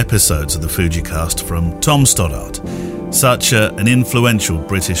early episodes of the FujiCast from Tom Stoddart, such an influential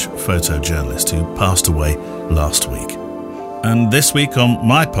British photojournalist who passed away last week. And this week on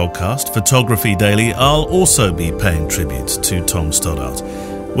my podcast, Photography Daily, I'll also be paying tribute to Tom Stoddart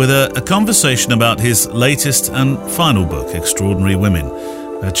with a conversation about his latest and final book, Extraordinary Women,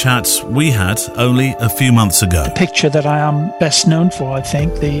 A chat we had only a few months ago. The picture that I am best known for, I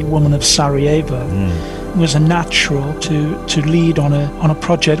think, the woman of Sarajevo, was a natural to lead on a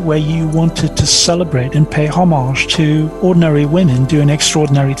project where you wanted to celebrate and pay homage to ordinary women doing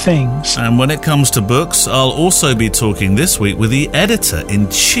extraordinary things. And when it comes to books, I'll also be talking this week with the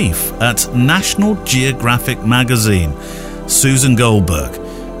editor-in-chief at National Geographic magazine, Susan Goldberg,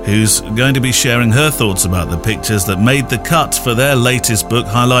 who's going to be sharing her thoughts about the pictures that made the cut for their latest book,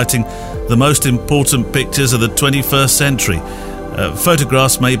 highlighting the most important pictures of the 21st century.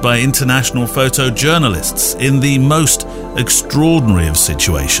 Photographs made by international photojournalists in the most extraordinary of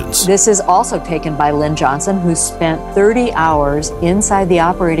situations. This is also taken by Lynn Johnson, who spent 30 hours inside the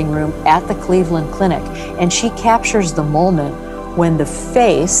operating room at the Cleveland Clinic, and she captures the moment when the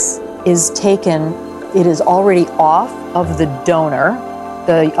face is taken, it is already off of the donor,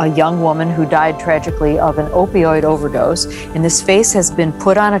 a young woman who died tragically of an opioid overdose, and this face has been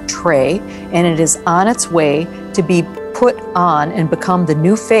put on a tray, and it is on its way to be put on and become the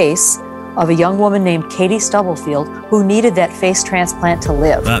new face of a young woman named Katie Stubblefield, who needed that face transplant to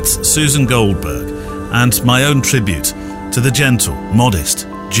live. That's Susan Goldberg, and my own tribute to the gentle, modest,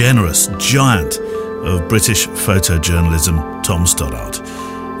 generous giant of British photojournalism, Tom Stoddart.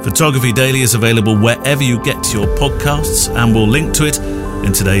 Photography Daily is available wherever you get your podcasts, and we'll link to it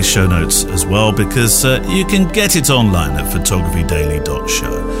in today's show notes as well, because you can get it online at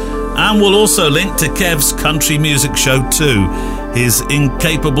photographydaily.show. And we'll also link to Kev's country music show too, his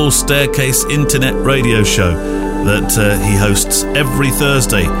incapable staircase internet radio show that he hosts every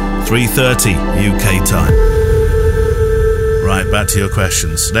Thursday, 3:30 UK time. Right, back to your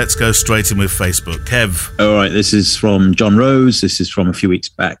questions. Let's go straight in with Facebook. Kev. All right, this is from John Rose. This is from a few weeks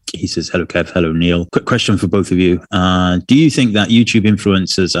back. He says, hello, Kev. Hello, Neil. Quick question for both of you. Do you think that YouTube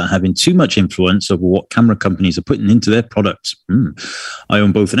influencers are having too much influence over what camera companies are putting into their products? I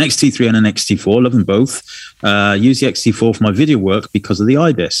own both an X-T3 and an X-T4. Love them both. Use the X-T4 for my video work because of the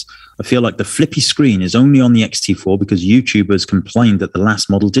IBIS. I feel like the flippy screen is only on the X-T4 because YouTubers complained that the last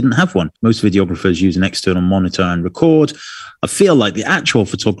model didn't have one. Most videographers use an external monitor and record. I feel like the actual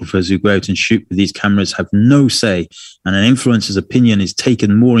photographers who go out and shoot with these cameras have no say, and an influencer's opinion is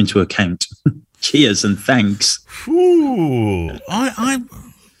taken more into account. Cheers and thanks. Ooh,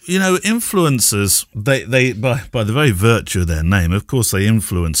 influencers, they by the very virtue of their name, of course, they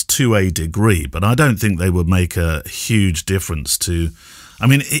influence to a degree, but I don't think they would make a huge difference to. I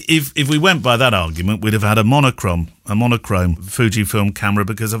mean, if we went by that argument, we'd have had a monochrome Fujifilm camera,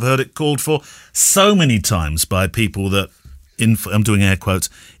 because I've heard it called for so many times by people that, I'm doing air quotes,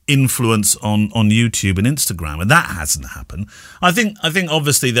 influence on YouTube and Instagram, and that hasn't happened. I think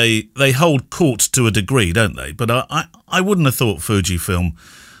obviously they hold court to a degree, don't they? But I wouldn't have thought Fujifilm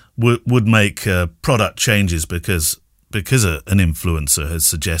would make product changes because an influencer has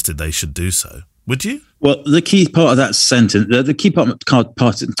suggested they should do so. Would you? Well, the key part of that sentence, the key part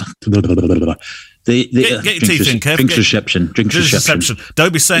Get your teeth in, Kev. Drink reception.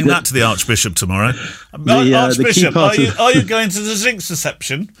 Don't be saying that to the Archbishop tomorrow. Archbishop, are you going to the drinks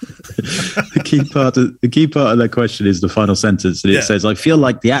reception? The key part of that question is the final sentence, and it says, "I feel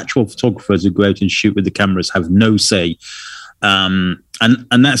like the actual photographers who go out and shoot with the cameras have no say," and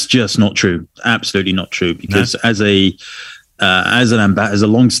that's just not true. Absolutely not true. Because as a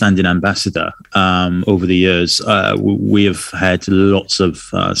long-standing ambassador over the years, we have had lots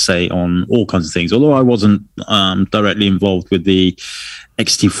of say on all kinds of things. Although I wasn't directly involved with the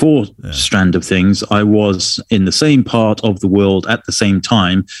X-T4 strand of things, I was in the same part of the world at the same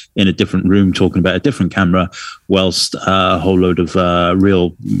time in a different room talking about a different camera, whilst a whole load of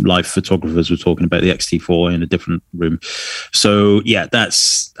real-life photographers were talking about the X-T4 in a different room. So, yeah,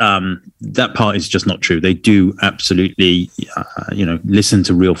 that's that part is just not true. They do absolutely, listen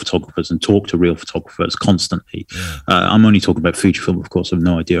to real photographers and talk to real photographers constantly. I'm only talking about Fujifilm, of course. I have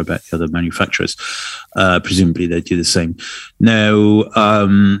no idea about the other manufacturers. Presumably, they do the same. Now,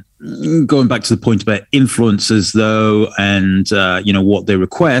 going back to the point about influencers, though, and what they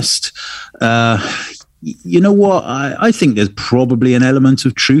request, you know what? I think there's probably an element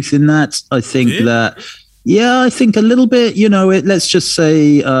of truth in that. I think that, I think a little bit. Let's just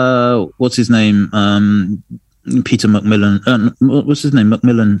say, what's his name? Peter Macmillan. What's his name?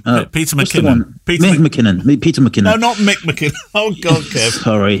 Macmillan. Peter McKinnon. Peter McKinnon. No, not Mick McKinnon. Oh, God, Kev.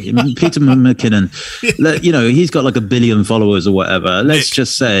 Sorry. Peter McKinnon. He's got like 1 billion followers or whatever. Let's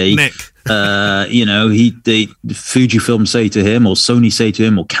just say, Nick. Fujifilm say to him, or Sony say to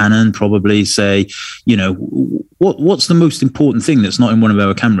him, or Canon probably say, what's the most important thing that's not in one of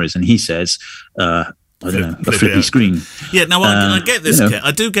our cameras? And he says, I don't know, a flippy screen. Yeah, no, I get this, Kev.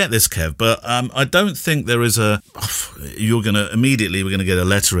 I do get this, Kev, but I don't think there is we're going to get a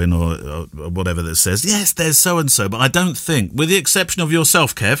letter in or whatever that says, yes, there's so-and-so, but I don't think, with the exception of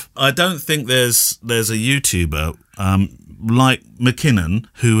yourself, Kev, I don't think there's a YouTuber like McKinnon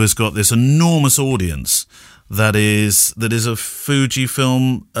who has got this enormous audience that is a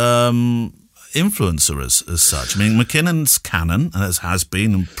Fujifilm influencer as such. I mean, McKinnon's Canon, as has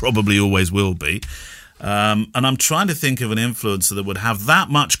been and probably always will be. And I'm trying to think of an influencer that would have that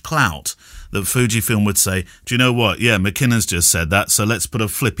much clout that Fujifilm would say, do you know what? Yeah, McKinnon's just said that, so let's put a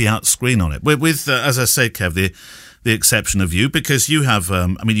flippy out screen on it. With as I say, Kev, the exception of you, because you have,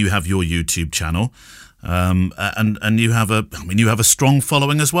 you have your YouTube channel, and you have a strong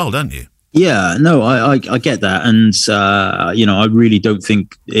following as well, don't you? Yeah, no, I get that, and I really don't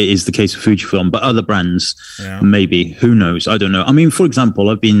think it is the case with Fujifilm, but other brands, maybe. Who knows? I don't know. I mean, for example,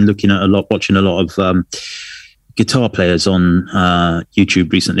 I've been watching a lot of guitar players on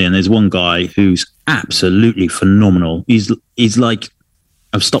YouTube recently, and there's one guy who's absolutely phenomenal. He's like,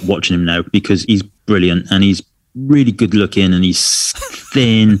 I've stopped watching him now because he's brilliant and he's really good looking and he's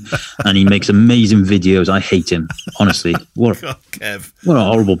thin and he makes amazing videos. I hate him, honestly. What a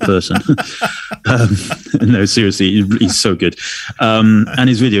horrible person. No, seriously, he's so good. And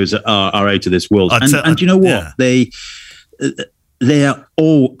his videos are out of this world. And you know what? Yeah. They are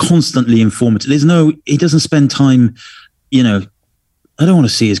all constantly informative. He doesn't spend time, I don't want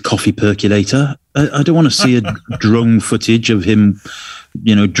to see his coffee percolator. I don't want to see a drone footage of him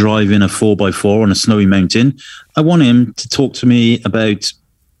driving a 4x4 on a snowy mountain. I want him to talk to me about,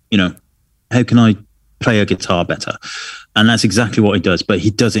 how can I play a guitar better? And that's exactly what he does, but he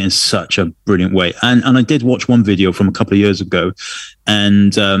does it in such a brilliant way. And I did watch one video from a couple of years ago,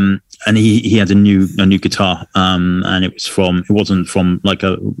 and he had a new guitar, and it wasn't from like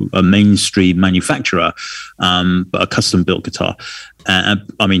a mainstream manufacturer, but a custom built guitar.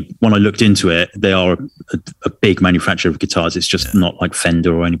 When I looked into it, they are a big manufacturer of guitars. It's just not like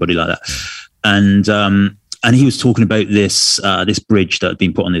Fender or anybody like that. And he was talking about this bridge that had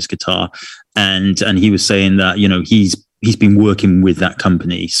been put on this guitar, and he was saying that he's been working with that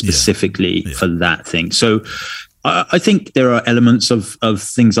company specifically for that thing. So I think there are elements of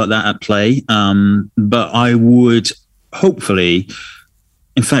things like that at play, but I would hopefully,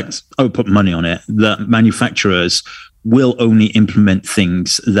 in fact, I would put money on it that manufacturers will only implement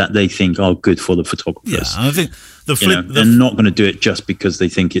things that they think are good for the photographers. Yeah, I think they're not going to do it just because they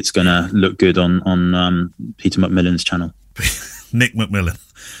think it's going to look good on Peter McMillan's channel. Nick McMillan.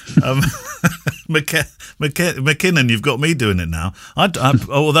 McKinnon, you've got me doing it now.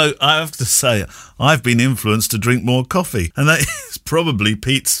 Although I have to say, I've been influenced to drink more coffee, and that is probably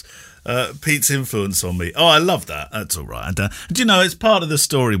Pete's influence on me. Oh, I love that. That's all right. And, it's part of the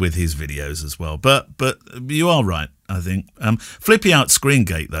story with his videos as well. But you are right, I think. Flippy out screen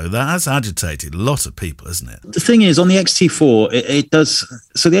gate, though, that has agitated a lot of people, hasn't it? The thing is, on the XT4, it does.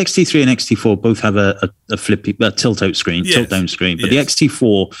 So the XT3 and XT4 both have a tilt-out screen, tilt-down screen. But the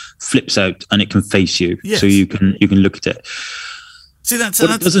XT4 flips out and it can face you, so you can look at it. See, what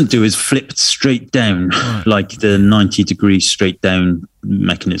it doesn't do is flip straight down, like the 90 degrees straight down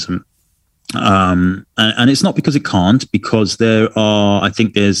mechanism. And it's not because it can't, because there's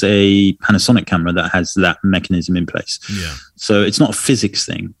a Panasonic camera that has that mechanism in place. Yeah. So it's not a physics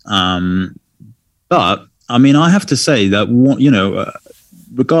thing. But I have to say that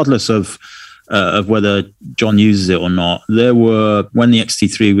regardless of whether John uses it or not, there were, when the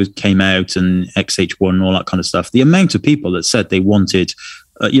XT3 came out and XH1 and all that kind of stuff, the amount of people that said they wanted,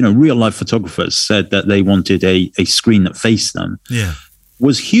 real life photographers said that they wanted a screen that faced them. Yeah.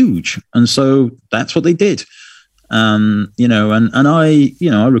 Was huge, and so that's what they did. And I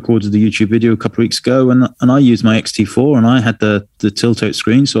recorded the YouTube video a couple of weeks ago, and I used my XT4, and I had the tilt out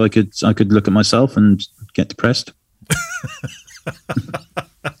screen, so I could look at myself and get depressed.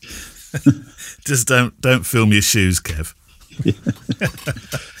 Just don't film your shoes, Kev.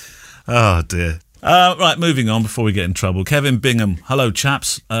 Oh dear. Right, moving on before we get in trouble. Kevin Bingham, hello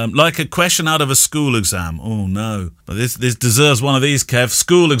chaps. Like a question out of a school exam. Oh no, this deserves one of these, Kev.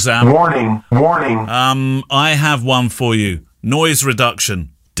 School exam. Warning. I have one for you. Noise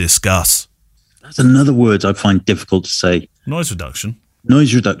reduction. Discuss. That's another word I find difficult to say. Noise reduction.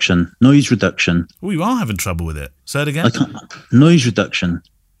 Noise reduction. Oh, you are having trouble with it. Say it again. Noise reduction.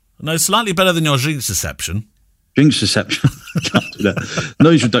 No, slightly better than your drinks reception. Drinks reception. Can't do that.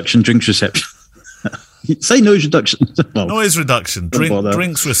 Noise reduction. Drinks reception. Say noise reduction. Well, noise reduction,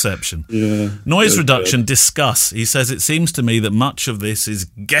 drinks reception. Yeah. Noise reduction, discuss. He says, it seems to me that much of this is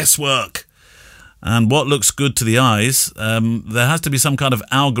guesswork. And what looks good to the eyes, there has to be some kind of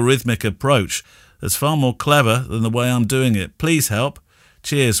algorithmic approach. that's far more clever than the way I'm doing it. Please help.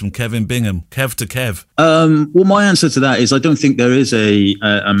 Cheers from Kevin Bingham. Kev to Kev. Well, my answer to that is I don't think there is a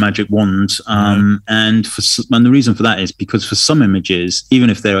magic wand. And the reason for that is because for some images, even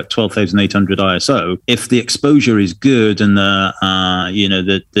if they're at 12,800 ISO, if the exposure is good and the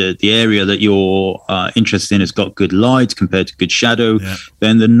area that you're interested in has got good light compared to good shadow,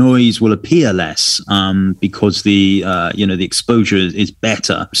 then the noise will appear less because the exposure is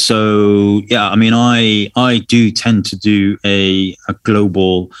better. So, yeah, I mean, I do tend to do a global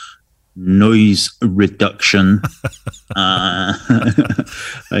noise reduction. I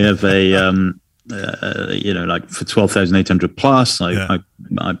have like for 12,800 plus, I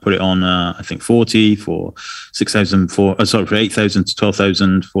put it on, I think 40 for 6,004. Sorry, for 8,000 to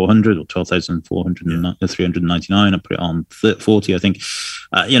 12,400 or 12,399. I put it on 40, I think.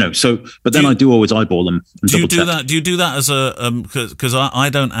 But then I do always eyeball them. Do you do that? Do you do that as a because I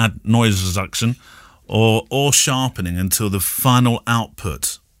don't add noise reduction or sharpening until the final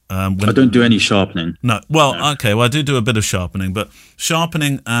output. I don't do any sharpening. No. Well, no. Okay. Well, I do a bit of sharpening, but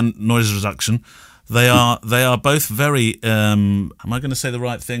sharpening and noise reduction, they are both very. Am I going to say the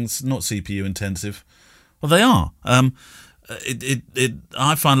right things? Not CPU intensive. Well, they are. I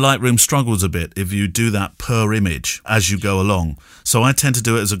find Lightroom struggles a bit if you do that per image as you go along. So I tend to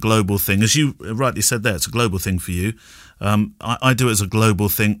do it as a global thing, as you rightly said there. It's a global thing for you. I do it as a global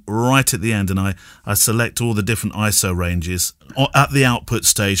thing right at the end, and I select all the different ISO ranges at the output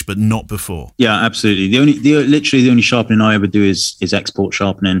stage, but not before. Yeah, absolutely. The only sharpening I ever do is export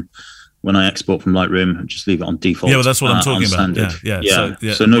sharpening. When I export from Lightroom, I just leave it on default. Yeah, well, that's what I'm talking about. Yeah.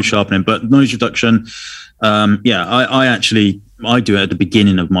 So no sharpening, but noise reduction. I do it at the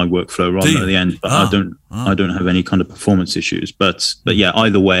beginning of my workflow rather than at the end. But I don't have any kind of performance issues. But yeah,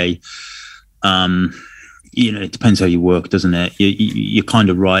 either way. It depends how you work, doesn't it? You're kind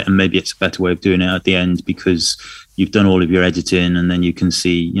of right, and maybe it's a better way of doing it at the end because you've done all of your editing, and then you can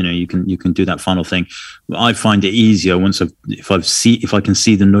see, you can do that final thing. I find it easier if I can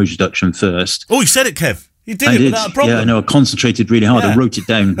see the noise reduction first. Oh, you said it, Kev. You did it without a problem. Yeah, I know. I concentrated really hard. Yeah. I wrote it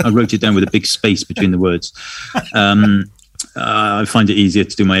down with a big space between the words. I find it easier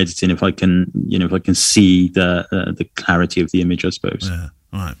to do my editing if I can see the clarity of the image, I suppose. Yeah.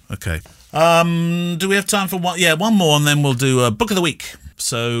 All right. Okay. Do we have time for one? Yeah, one more, and then we'll do a book of the week.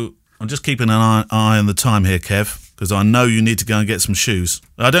 So I'm just keeping an eye on the time here, Kev, because I know you need to go and get some shoes.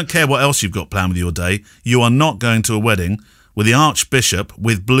 I don't care what else you've got planned with your day. You are not going to a wedding with the Archbishop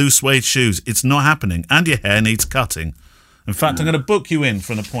with blue suede shoes. It's not happening, and your hair needs cutting. In fact, I'm going to book you in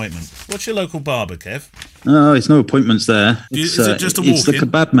for an appointment. What's your local barber, Kev? No, it's no appointments there. Is it just a walk-in? It's the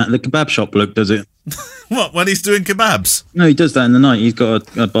kebab man. The kebab shop bloke does it. What, when he's doing kebabs? No, he does that in the night. He's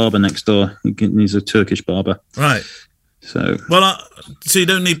got a barber next door. He's a Turkish barber. Right. So you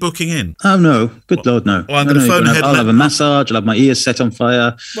don't need booking in? Oh, no. Good Lord, no. Well, I'm going to phone ahead. I'll have a massage. I'll have my ears set on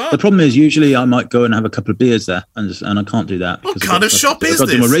fire. Well, the problem is usually I might go and have a couple of beers there, and I can't do that. What kind of shop is this? I've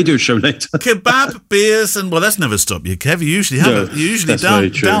got to do my radio show later. Kebab, beers, and that's never stopped you, Kev. You usually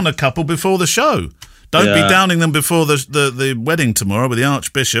down a couple before the show. Don't be downing them before the wedding tomorrow with the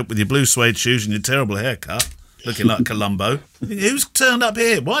Archbishop with your blue suede shoes and your terrible haircut. Looking like Columbo. Who's turned up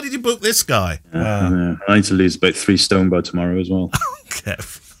here? Why did you book this guy? I need to lose about 3 stone by tomorrow as well.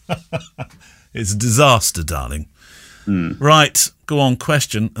 Kev. It's a disaster, darling. Right, go on,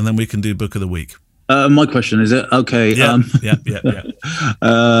 question, and then we can do book of the week. My question, is it? Okay. Yeah. Right.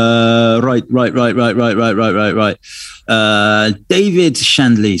 David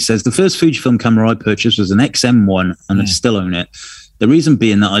Shandley says, the first Fujifilm camera I purchased was an XM1 and I still own it. The reason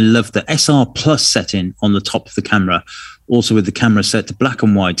being that I love the SR Plus setting on the top of the camera, also with the camera set to black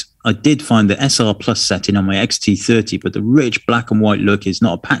and white. I did find the SR Plus setting on my XT30, but the rich black and white look is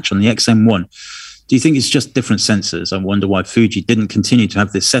not a patch on the XM1. Do you think it's just different sensors? I wonder why Fuji didn't continue to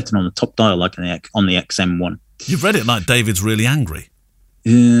have this setting on the top dial like on the XM1. You've read it like David's really angry.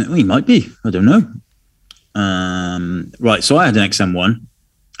 Well, he might be. I don't know. Right, so I had an XM1.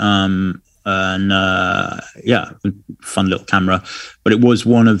 Fun little camera, but the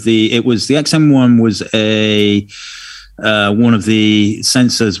XM1 was one of the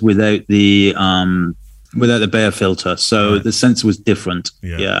sensors without the Bayer filter, so the sensor was different.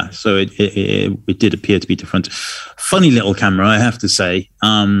 So it did appear to be different. Funny little camera, I have to say.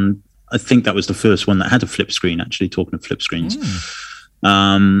 I think that was the first one that had a flip screen, actually, talking of flip screens.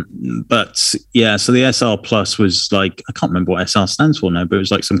 But yeah, so the SR Plus was like, I can't remember what SR stands for now, but it was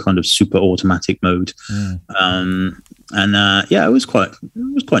like some kind of super automatic mode. It was quite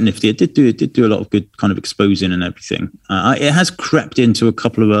nifty. It did do a lot of good kind of exposing and everything. It has crept into a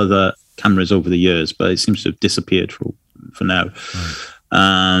couple of other cameras over the years, but it seems to have disappeared for now.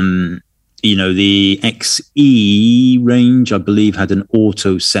 the XE range, I believe, had an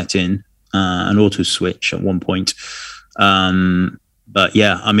auto set-in, an auto switch at one point. But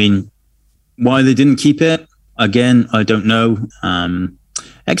yeah, I mean, why they didn't keep it, again, I don't know.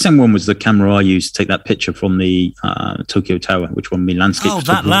 XM1 was the camera I used to take that picture from the Tokyo Tower, which won me landscape. Oh,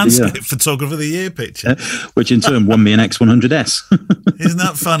 that landscape photographer of the year picture, which in turn won me an X100S. Isn't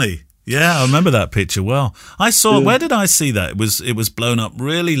that funny? Yeah, I remember that picture well. I saw. Where did I see that? It was blown up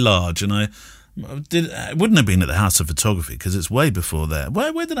really large, and it wouldn't have been at the House of Photography because it's way before there.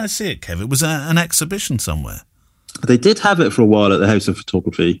 Where did I see it, Kev? It was an exhibition somewhere. They did have it for a while at the House of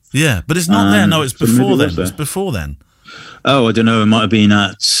Photography. Yeah, but it's not there. No, it's before then. It's before then. Oh, I don't know. It might have been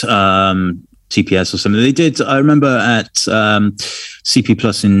at TPS or something. They did. I remember at CP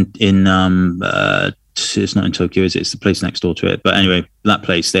Plus in it's not in Tokyo, is it? It's the place next door to it. But anyway, that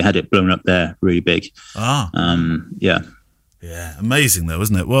place, they had it blown up there really big. Yeah. Yeah, amazing though,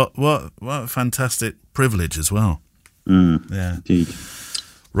 isn't it? What a fantastic privilege as well. Yeah, indeed.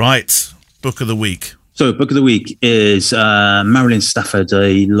 Right, book of the week. So, book of the week is Marilyn Stafford,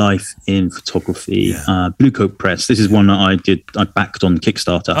 A Life in Photography, Blue Coat Press. This is one that I backed on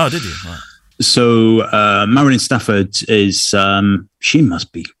Kickstarter. Oh, did you? Right. So, Marilyn Stafford is, she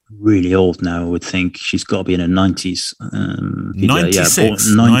must be really old now, I would think. She's got to be in her 90s.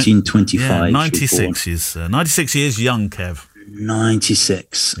 96. 1925. Yeah, 96. She's 96 years young, Kev.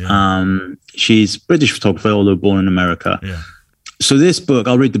 96. Yeah. She's a British photographer, although born in America. Yeah. So this book,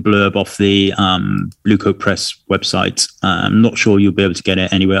 I'll read the blurb off the Blue Coat Press website. I'm not sure you'll be able to get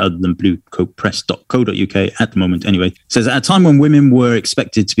it anywhere other than bluecoatpress.co.uk at the moment. Anyway, it says, at a time when women were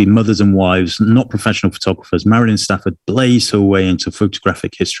expected to be mothers and wives, not professional photographers, Marilyn Stafford blazed her way into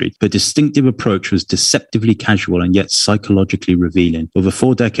photographic history. Her distinctive approach was deceptively casual and yet psychologically revealing. Over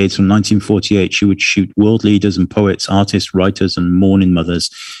 4 decades from 1948, she would shoot world leaders and poets, artists, writers, and mourning mothers,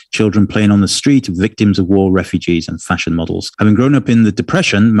 children playing on the street, victims of war, refugees, and fashion models. Having grown up in the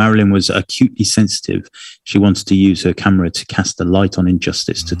Depression, Marilyn was acutely sensitive. She wanted to use her camera to cast a light on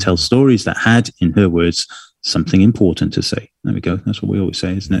injustice, to tell stories that had, in her words, something important to say. There we go. That's what we always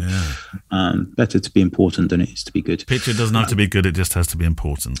say, isn't it? Yeah. Better to be important than it is to be good. Picture doesn't have to be good, it just has to be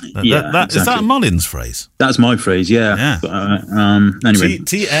important. Exactly. Is that a Mullins phrase? That's my phrase, yeah. Anyway.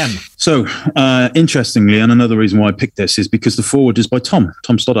 TM. So, interestingly, and another reason why I picked this is because the forward is by Tom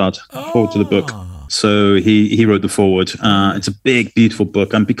Stoddart, forward to the book. So he wrote the forward. It's a big, beautiful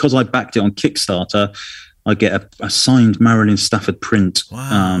book. And because I backed it on Kickstarter, I get a signed Marilyn Stafford print,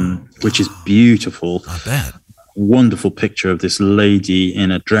 which is beautiful. I bet. Wonderful picture of this lady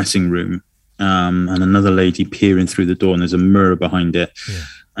in a dressing room and another lady peering through the door, and there's a mirror behind it. Yeah.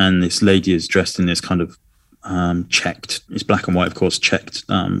 And this lady is dressed in this kind of checked, it's black and white, of course, checked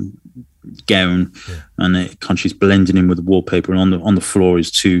gown. Yeah. And she's blending in with the wallpaper. And on the floor is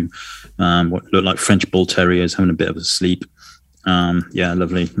two what look like French bull terriers having a bit of a sleep.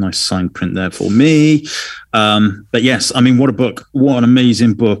 Lovely, nice signed print there for me. But yes, I mean, what a book, what an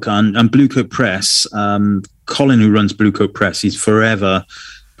amazing book. And Blue Coat Press, Colin, who runs Blue Coat Press, he's forever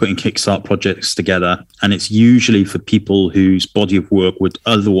putting Kickstart projects together, and it's usually for people whose body of work would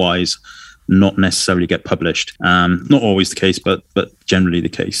otherwise not necessarily get published. Not always the case, but generally the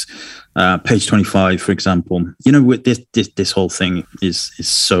case. Page 25, for example, with this whole thing is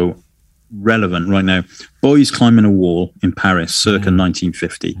so relevant right now. Boys climbing a wall in Paris circa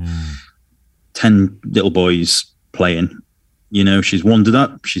 1950. 10 little boys playing. She's wandered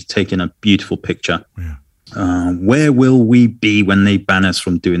up, she's taken a beautiful picture. Where will we be when they ban us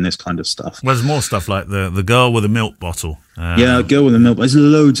from doing this kind of stuff? Well, there's more stuff like the girl with a milk bottle. Girl with a milk bottle. There's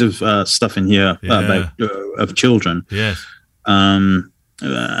loads of stuff in here about of children. Yes.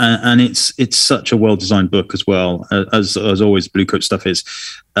 And it's such a well-designed book as well, as always Blue Coat stuff is.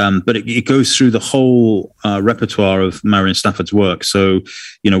 But it goes through the whole repertoire of Marilyn Stafford's work. So,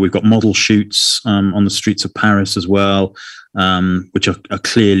 we've got model shoots on the streets of Paris as well, which are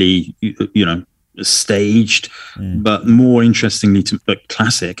clearly, staged, but more interestingly, but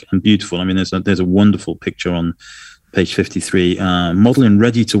classic and beautiful. I mean, there's a wonderful picture on page 53, model in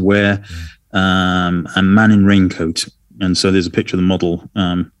ready to wear, and man in raincoat. And so there's a picture of the model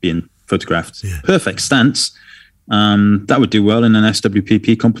being photographed. Yeah. Perfect stance. That would do well in an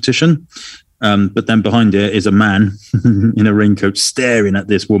SWPP competition. But then behind it is a man in a raincoat staring at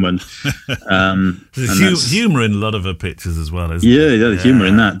this woman. There's humour in a lot of her pictures as well, isn't there? Yeah, the humour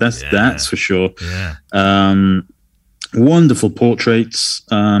in that. That's for sure. Yeah. Wonderful portraits.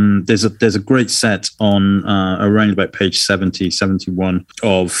 There's a great set on around about page 70, 71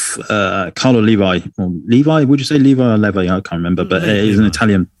 of Carlo Levi. Or Levi, would you say Levi or Levi? I can't remember, but he's an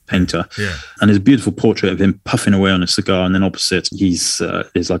Italian painter. Yeah. And there's a beautiful portrait of him puffing away on a cigar, and then opposite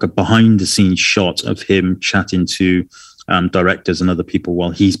there's like a behind-the-scenes shot of him chatting to directors and other people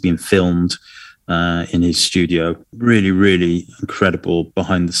while he's being filmed in his studio. Really, really incredible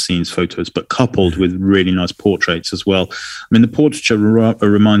behind-the-scenes photos, but coupled with really nice portraits as well. I mean, the portraiture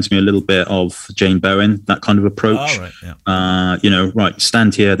reminds me a little bit of Jane Bowen, that kind of approach. Oh, right, yeah. Right,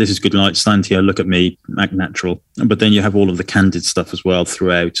 stand here, this is good light, stand here, look at me, act natural. But then you have all of the candid stuff as well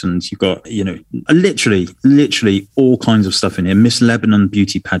throughout, and you've got, literally all kinds of stuff in here. Miss Lebanon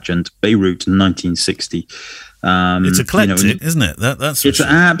Beauty Pageant, Beirut, 1960. It's eclectic, isn't it? It's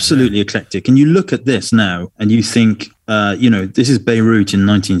absolutely eclectic. And you look at this now and you think, this is Beirut in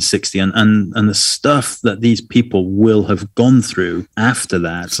 1960, and the stuff that these people will have gone through after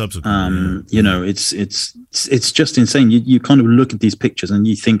that. It's just insane. You kind of look at these pictures and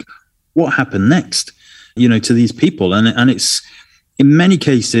you think, what happened next? To these people, and it's in many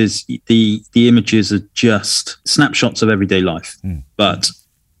cases the images are just snapshots of everyday life, but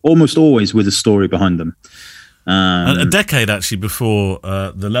almost always with a story behind them. A decade actually before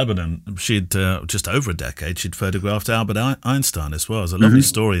the Lebanon, she'd just over a decade, she'd photographed Albert Einstein as well. There's a lovely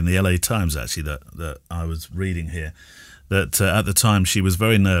story in the LA Times actually that I was reading here, that at the time she was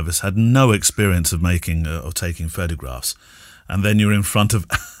very nervous, had no experience of making or taking photographs, and then you're in front of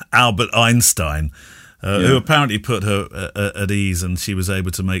Albert Einstein, who apparently put her at ease, and she was able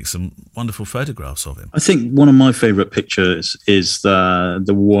to make some wonderful photographs of him. I think one of my favourite pictures is the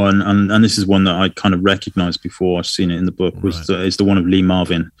one, and this is one that I kind of recognised before I've seen it in the book, is the one of Lee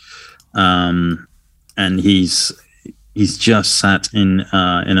Marvin, and he's just sat in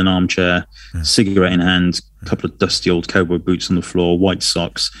an armchair, cigarette in hand, a couple of dusty old cowboy boots on the floor, white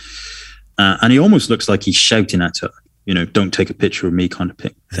socks, and he almost looks like he's shouting at her. Don't take a picture of me kind of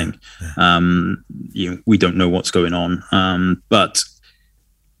thing. We don't know what's going on. But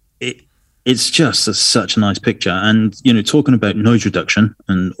it's just such a nice picture. And, talking about noise reduction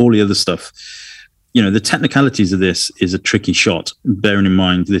and all the other stuff, the technicalities of this is a tricky shot, bearing in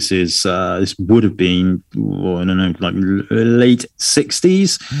mind this would have been, like late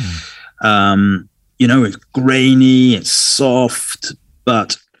 60s. It's grainy, it's soft,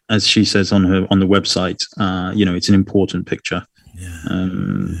 but as she says on the website, it's an important picture.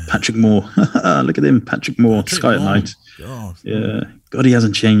 Patrick Moore, look at him, Patrick Moore, Sky at Night. God. Yeah, God, he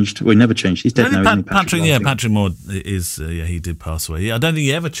hasn't changed. Well, he never changed. He's dead now, isn't he, Patrick Moore is. he did pass away. I don't think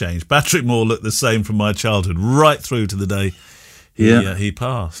he ever changed. Patrick Moore looked the same from my childhood right through to the day he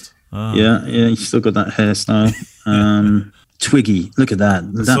passed. Oh. Yeah, he's still got that hairstyle. Twiggy, look at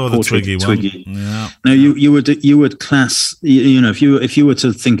that! That portrait of Twiggy. Yeah. Now you would class, if you were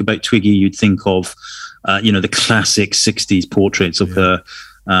to think about Twiggy, you'd think of, the classic '60s portraits of her,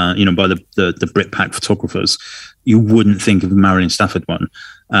 by the Britpack photographers. You wouldn't think of the Marilyn Stafford one,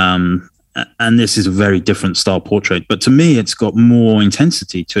 and this is a very different style portrait. But to me, it's got more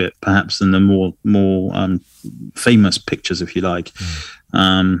intensity to it, perhaps, than the more famous pictures, if you like.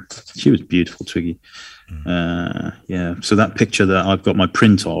 She was beautiful, Twiggy. So that picture that I've got my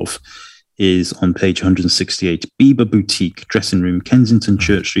print of is on page 168, Bieber Boutique, dressing room, Kensington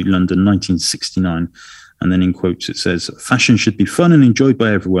Church Street, London, 1969. And then in quotes it says, fashion should be fun and enjoyed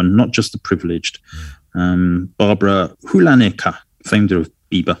by everyone, not just the privileged. Barbara Hulaneka, famed of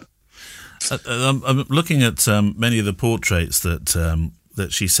Bieber. I'm looking at many of the portraits that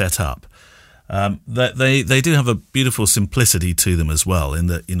she set up. They do have a beautiful simplicity to them as well, in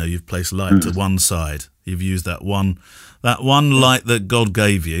that you've placed light to one side. You've used that one light that God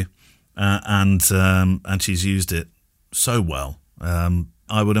gave you, and she's used it so well.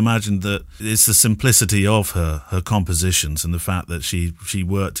 I would imagine that it's the simplicity of her compositions and the fact that she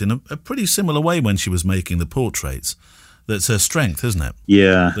worked in a pretty similar way when she was making the portraits. That's her strength, isn't it?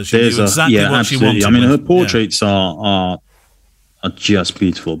 Yeah, that she knew exactly what absolutely. she wanted. I mean, her portraits are just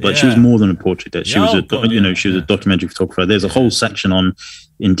beautiful, but she was more than a portrait. She was a documentary photographer. There's a whole section on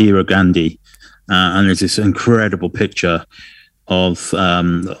Indira Gandhi, and there's this incredible picture of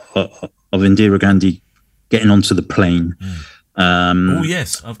Indira Gandhi getting onto the plane. Oh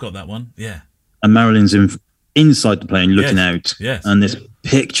yes, I've got that one. Yeah, and Marilyn's inside the plane looking out. Yes, and this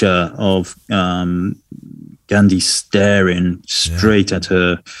picture of Gandhi staring straight at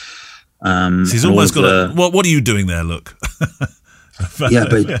her. She's almost got what are you doing there? Look. But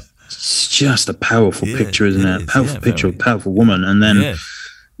it's just a powerful picture, isn't it? A powerful picture of a powerful woman. And then,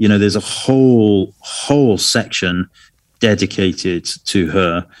 there's a whole section dedicated to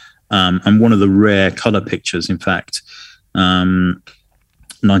her. And one of the rare color pictures, in fact,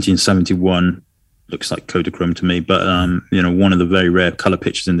 1971, looks like Kodachrome to me, but, one of the very rare color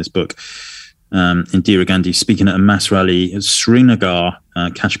pictures in this book Indira Gandhi speaking at a mass rally at Srinagar,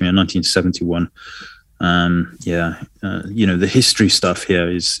 Kashmir, 1971. The history stuff here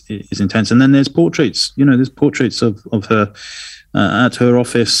is intense. And then there's portraits. There's portraits of her at her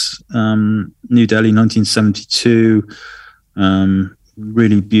office, New Delhi, 1972.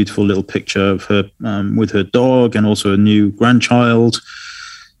 Really beautiful little picture of her with her dog and also a new grandchild.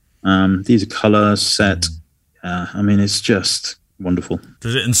 These are color set. It's just wonderful.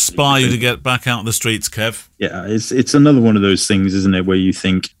 Does it inspire you to get back out in the streets, Kev? Yeah, it's another one of those things, isn't it, where you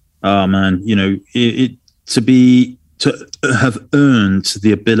think, oh man, to have earned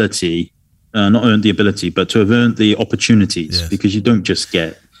the ability, not earned the ability, but to have earned the opportunities, because you don't just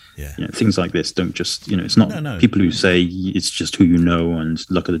get things like this. Don't just it's not people who say it's just who you know and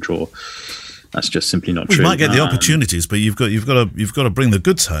luck of the draw. That's just simply not true. You might get the opportunities, but you've got to bring the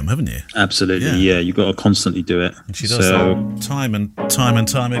goods home, haven't you? Absolutely, yeah. You've got to constantly do it. And she does that time and time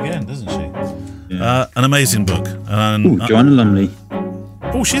again, doesn't she? Yeah. An amazing book. Joanna Lumley.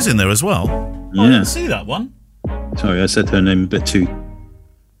 Oh, she's in there as well. Yeah. I didn't see that one. Sorry, I said her name a bit too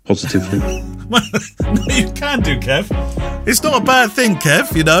positively. No, you can do, Kev. It's not a bad thing,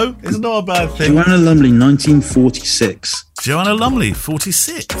 Kev, It's not a bad thing. Joanna Lumley, 1946. Joanna Lumley,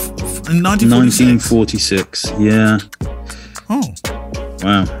 46. In 1946, yeah. Oh.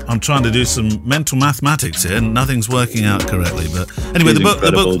 Wow. I'm trying to do some mental mathematics here and nothing's working out correctly. But anyway,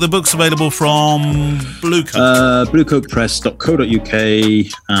 the book's available from Blue Coat.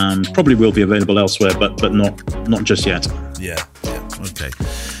 bluecoatpress.co.uk. Probably will be available elsewhere, but not just yet. Yeah, okay.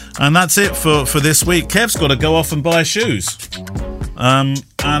 And that's it for this week. Kev's got to go off and buy shoes. And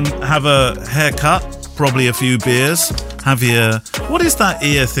have a haircut, probably a few beers. What is that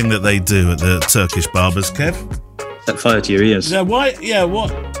ear thing that they do at the Turkish barbers, Kev? Set fire to your ears. Yeah, why? Yeah, what?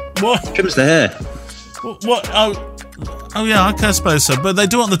 Trims the hair. What? Oh, yeah, I suppose so. But they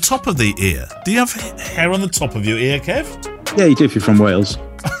do it on the top of the ear. Do you have hair on the top of your ear, Kev? Yeah, you do if you're from Wales.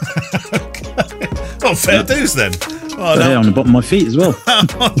 Okay. Oh, fair dues then. Oh, hair on the bottom of my feet as well.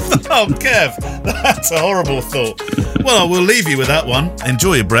 Oh, Kev, that's a horrible thought. Well, we'll leave you with that one.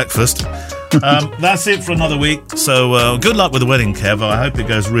 Enjoy your breakfast. That's it for another week. So good luck with the wedding, Kev. I hope it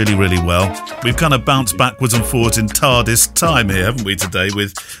goes really, really well. We've kind of bounced backwards and forwards in TARDIS time here, haven't we, today,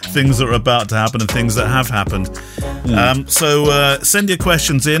 with things that are about to happen and things that have happened. Yeah. So send your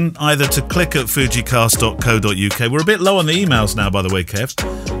questions in either to click@fujicast.co.uk. We're a bit low on the emails now, by the way, Kev.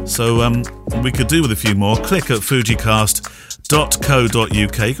 So we could do with a few more.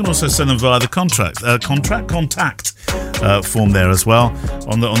 click@fujicast.co.uk. You can also send them via the contact form there as well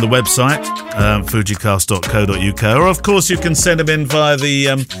on the website, fujicast.co.uk, or of course you can send them in via the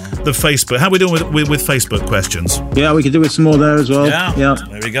Facebook. How are we doing with Facebook questions? Yeah, we could do with some more there as well. Yeah. There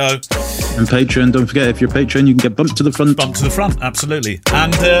we go. And Patreon, don't forget, if you're Patreon, you can get bumped to the front. Bumped to the front, absolutely.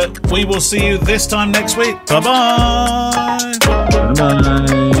 And we will see you this time next week. Bye-bye.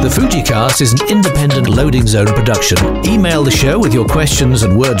 Bye-bye. The FujiCast is an independent loading zone production. Email the show with your questions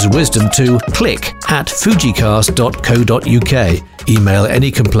and words of wisdom to click@fujicast.co.uk. Email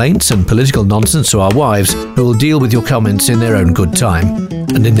any complaints and political nonsense to our wives, who will deal with your comments in their own good time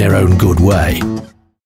and in their own good way.